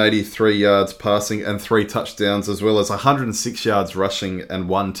 283 yards passing and 3 touchdowns, as well as 106 yards rushing and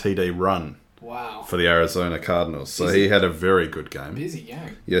 1 TD run. Wow. For the Arizona Cardinals. So he had a very good game. Busy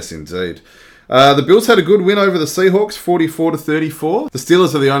game. Yes, indeed. The Bills had a good win over the Seahawks, 44-34. The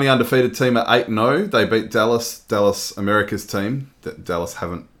Steelers are the only undefeated team at 8-0. They beat Dallas, America's team. Dallas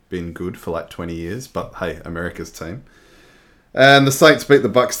haven't been good for like 20 years, but hey, America's team. And the Saints beat the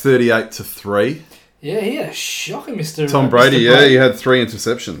Bucks 38-3. Yeah, he had a shocking Mr. Tom Brady, he had 3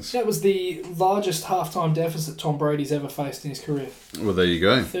 interceptions. That was the largest halftime deficit Tom Brady's ever faced in his career. Well, there you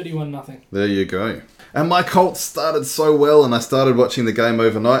go. 31-0. There you go. And my Colts started so well, and I started watching the game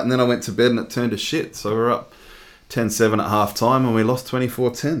overnight, and then I went to bed and it turned to shit. So we're up 10-7 at half-time, and we lost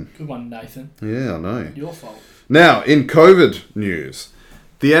 24-10. Good one, Nathan. Yeah, I know. Your fault. Now, in COVID news,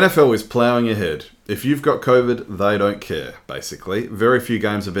 the NFL is ploughing ahead. If you've got COVID, they don't care, basically. Very few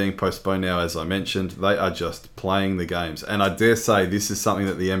games are being postponed now, as I mentioned. They are just playing the games. And I dare say this is something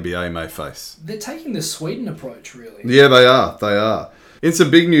that the NBA may face. They're taking the Sweden approach, really. Yeah, they are. They are. In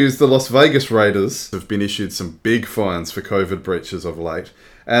some big news, the Las Vegas Raiders have been issued some big fines for COVID breaches of late.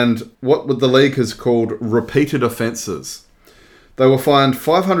 And what the league has called repeated offences. They were fined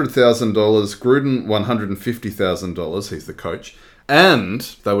 $500,000, Gruden $150,000, he's the coach, and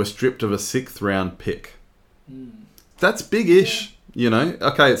they were stripped of a 6th round pick. That's big-ish, you know.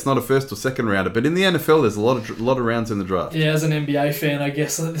 Okay, it's not a 1st or 2nd rounder, but in the NFL, there's a lot of rounds in the draft. Yeah, as an NBA fan, I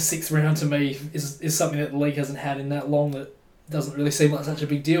guess the 6th round to me is something that the league hasn't had in that long that doesn't really seem like such a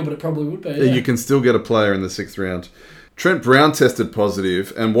big deal, but it probably would be. Yeah. You can still get a player in the 6th round. Trent Brown tested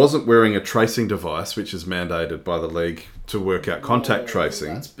positive and wasn't wearing a tracing device, which is mandated by the league to work out contact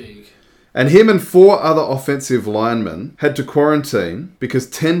tracing. That's big. And him and 4 other offensive linemen had to quarantine because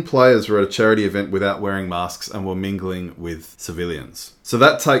 10 players were at a charity event without wearing masks and were mingling with civilians. So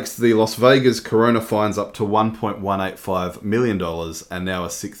that takes the Las Vegas Corona fines up to $1.185 million and now a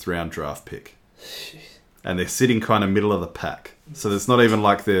 6th round draft pick. And they're sitting kind of middle of the pack. So it's not even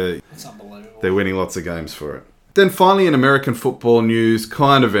like they're winning lots of games for it. Then finally in American football news,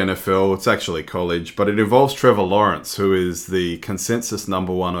 kind of NFL, it's actually college, but it involves Trevor Lawrence, who is the consensus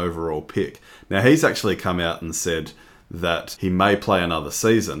number 1 overall pick. Now he's actually come out and said that he may play another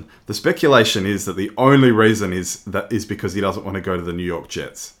season. The speculation is that the only reason is because he doesn't want to go to the New York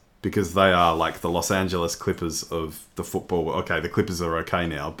Jets. Because they are like the Los Angeles Clippers of the football. Okay, the Clippers are okay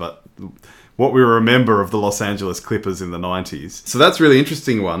now, but what we remember of the Los Angeles Clippers in the 90s. So that's a really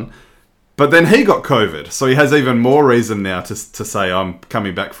interesting one. But then he got COVID, so he has even more reason now to say I'm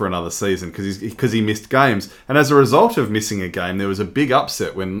coming back for another season because he missed games. And as a result of missing a game, there was a big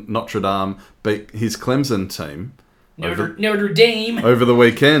upset when Notre Dame beat his Clemson team Notre Dame over the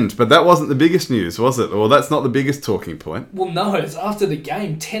weekend. But that wasn't the biggest news, was it? Or that's not the biggest talking point. Well, no, it's after the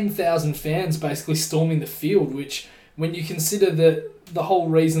game, 10,000 fans basically storming the field, which when you consider that the whole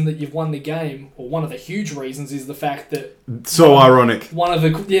reason that you've won the game, or one of the huge reasons, is the fact that ironic.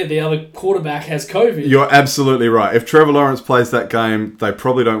 The other quarterback has COVID. You're absolutely right. If Trevor Lawrence plays that game, they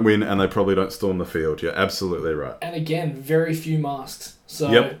probably don't win and they probably don't storm the field. You're absolutely right. And again, very few masks. So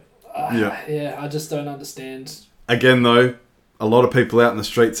yeah, I just don't understand. Again, though, a lot of people out in the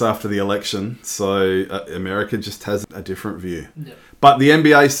streets after the election, so America just has a different view. Yep. But the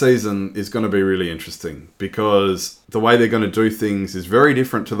NBA season is going to be really interesting because the way they're going to do things is very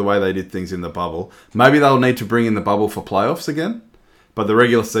different to the way they did things in the bubble. Maybe they'll need to bring in the bubble for playoffs again, but the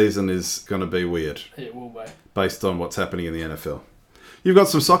regular season is going to be weird. It will be. Based on what's happening in the NFL. You've got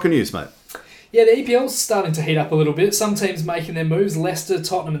some soccer news, mate. Yeah, the EPL's starting to heat up a little bit. Some teams making their moves. Leicester,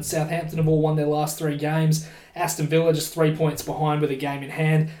 Tottenham and Southampton have all won their last 3 games. Aston Villa just 3 points behind with a game in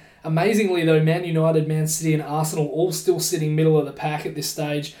hand. Amazingly, though, Man United, Man City and Arsenal all still sitting middle of the pack at this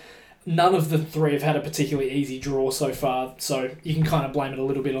stage. None of the 3 have had a particularly easy draw so far, so you can kind of blame it a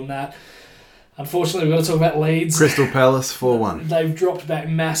little bit on that. Unfortunately, we've got to talk about Leeds. Crystal Palace 4-1. They've dropped back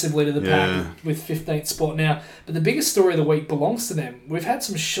massively to the pack with 15th spot now. But the biggest story of the week belongs to them. We've had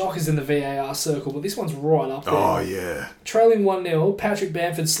some shockers in the VAR circle, but this one's right up there. Oh, yeah. Trailing 1-0, Patrick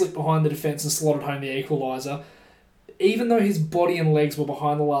Bamford slipped behind the defence and slotted home the equaliser. Even though his body and legs were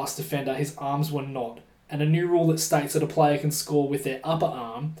behind the last defender, his arms were not. And a new rule that states that a player can score with their upper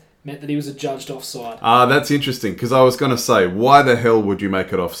arm meant that he was adjudged offside. That's interesting, because I was going to say, why the hell would you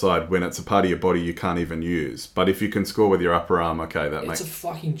make it offside when it's a part of your body you can't even use? But if you can score with your upper arm, okay, that makes... It's a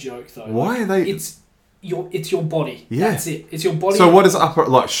fucking joke, though. Why are they... It's your body. Yeah. That's it. It's your body. So what is upper,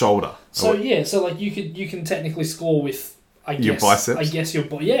 like shoulder? So you can technically score with, I guess... Your biceps? I guess your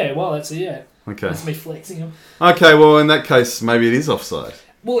body. Yeah, well, that's it, yeah. Okay. That's me flexing them. Okay, well, in that case, maybe it is offside.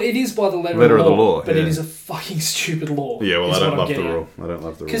 Well, it is by the letter of the law, but yeah. it is a fucking stupid law. Yeah, well, I don't love the getting rule. I don't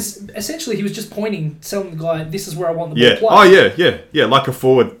love the rule. Because essentially he was just pointing, telling the guy, this is where I want the ball played. Oh, yeah, like a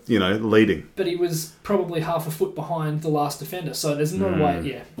forward, leading. But he was probably half a foot behind the last defender, so there's no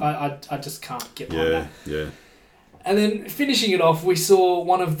way, I just can't get behind that. Yeah. And then finishing it off, we saw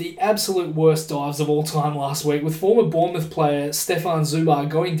one of the absolute worst dives of all time last week with former Bournemouth player Stefan Zubar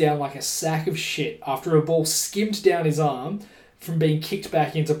going down like a sack of shit after a ball skimmed down his arm from being kicked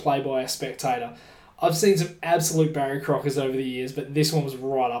back into play by a spectator. I've seen some absolute Barry Crockers over the years, but this one was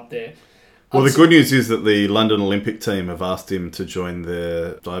right up there. Well, the good news is that the London Olympic team have asked him to join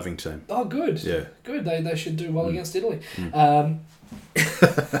their diving team. Oh, good. Yeah. Good. They should do well against Italy.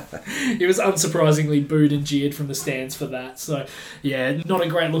 He was unsurprisingly booed and jeered from the stands for that. So, yeah, not a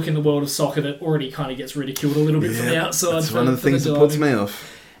great look in the world of soccer that already kind of gets ridiculed a little bit from the outside. That's one of the things that puts me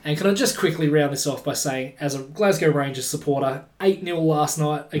off. And can I just quickly round this off by saying, as a Glasgow Rangers supporter, 8-0 last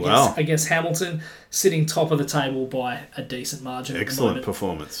night against Hamilton, sitting top of the table by a decent margin. Excellent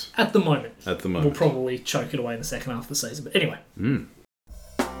performance. At the moment. We'll probably choke it away in the second half of the season. But anyway.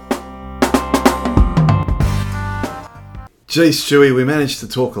 Gee, Stewie, we managed to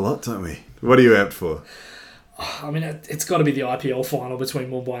talk a lot, don't we? What are you out for? I mean, it's got to be the IPL final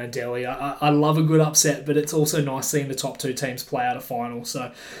between Mumbai and Delhi. I love a good upset, but it's also nice seeing the top two teams play out a final.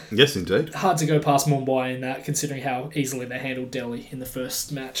 So, yes, indeed. Hard to go past Mumbai in that, considering how easily they handled Delhi in the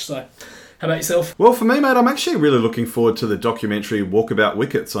first match. So, how about yourself? Well, for me, mate, I'm actually really looking forward to the documentary Walkabout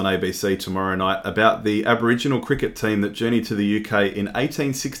Wickets on ABC tomorrow night about the Aboriginal cricket team that journeyed to the UK in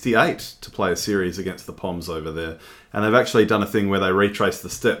 1868 to play a series against the Poms over there. And they've actually done a thing where they retrace the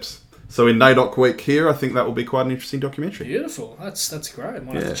steps. So in NAIDOC week here, I think that will be quite an interesting documentary. Beautiful. That's great. I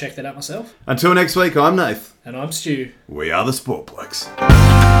might have to check that out myself. Until next week, I'm Nath. And I'm Stu. We are the Sport Blokes.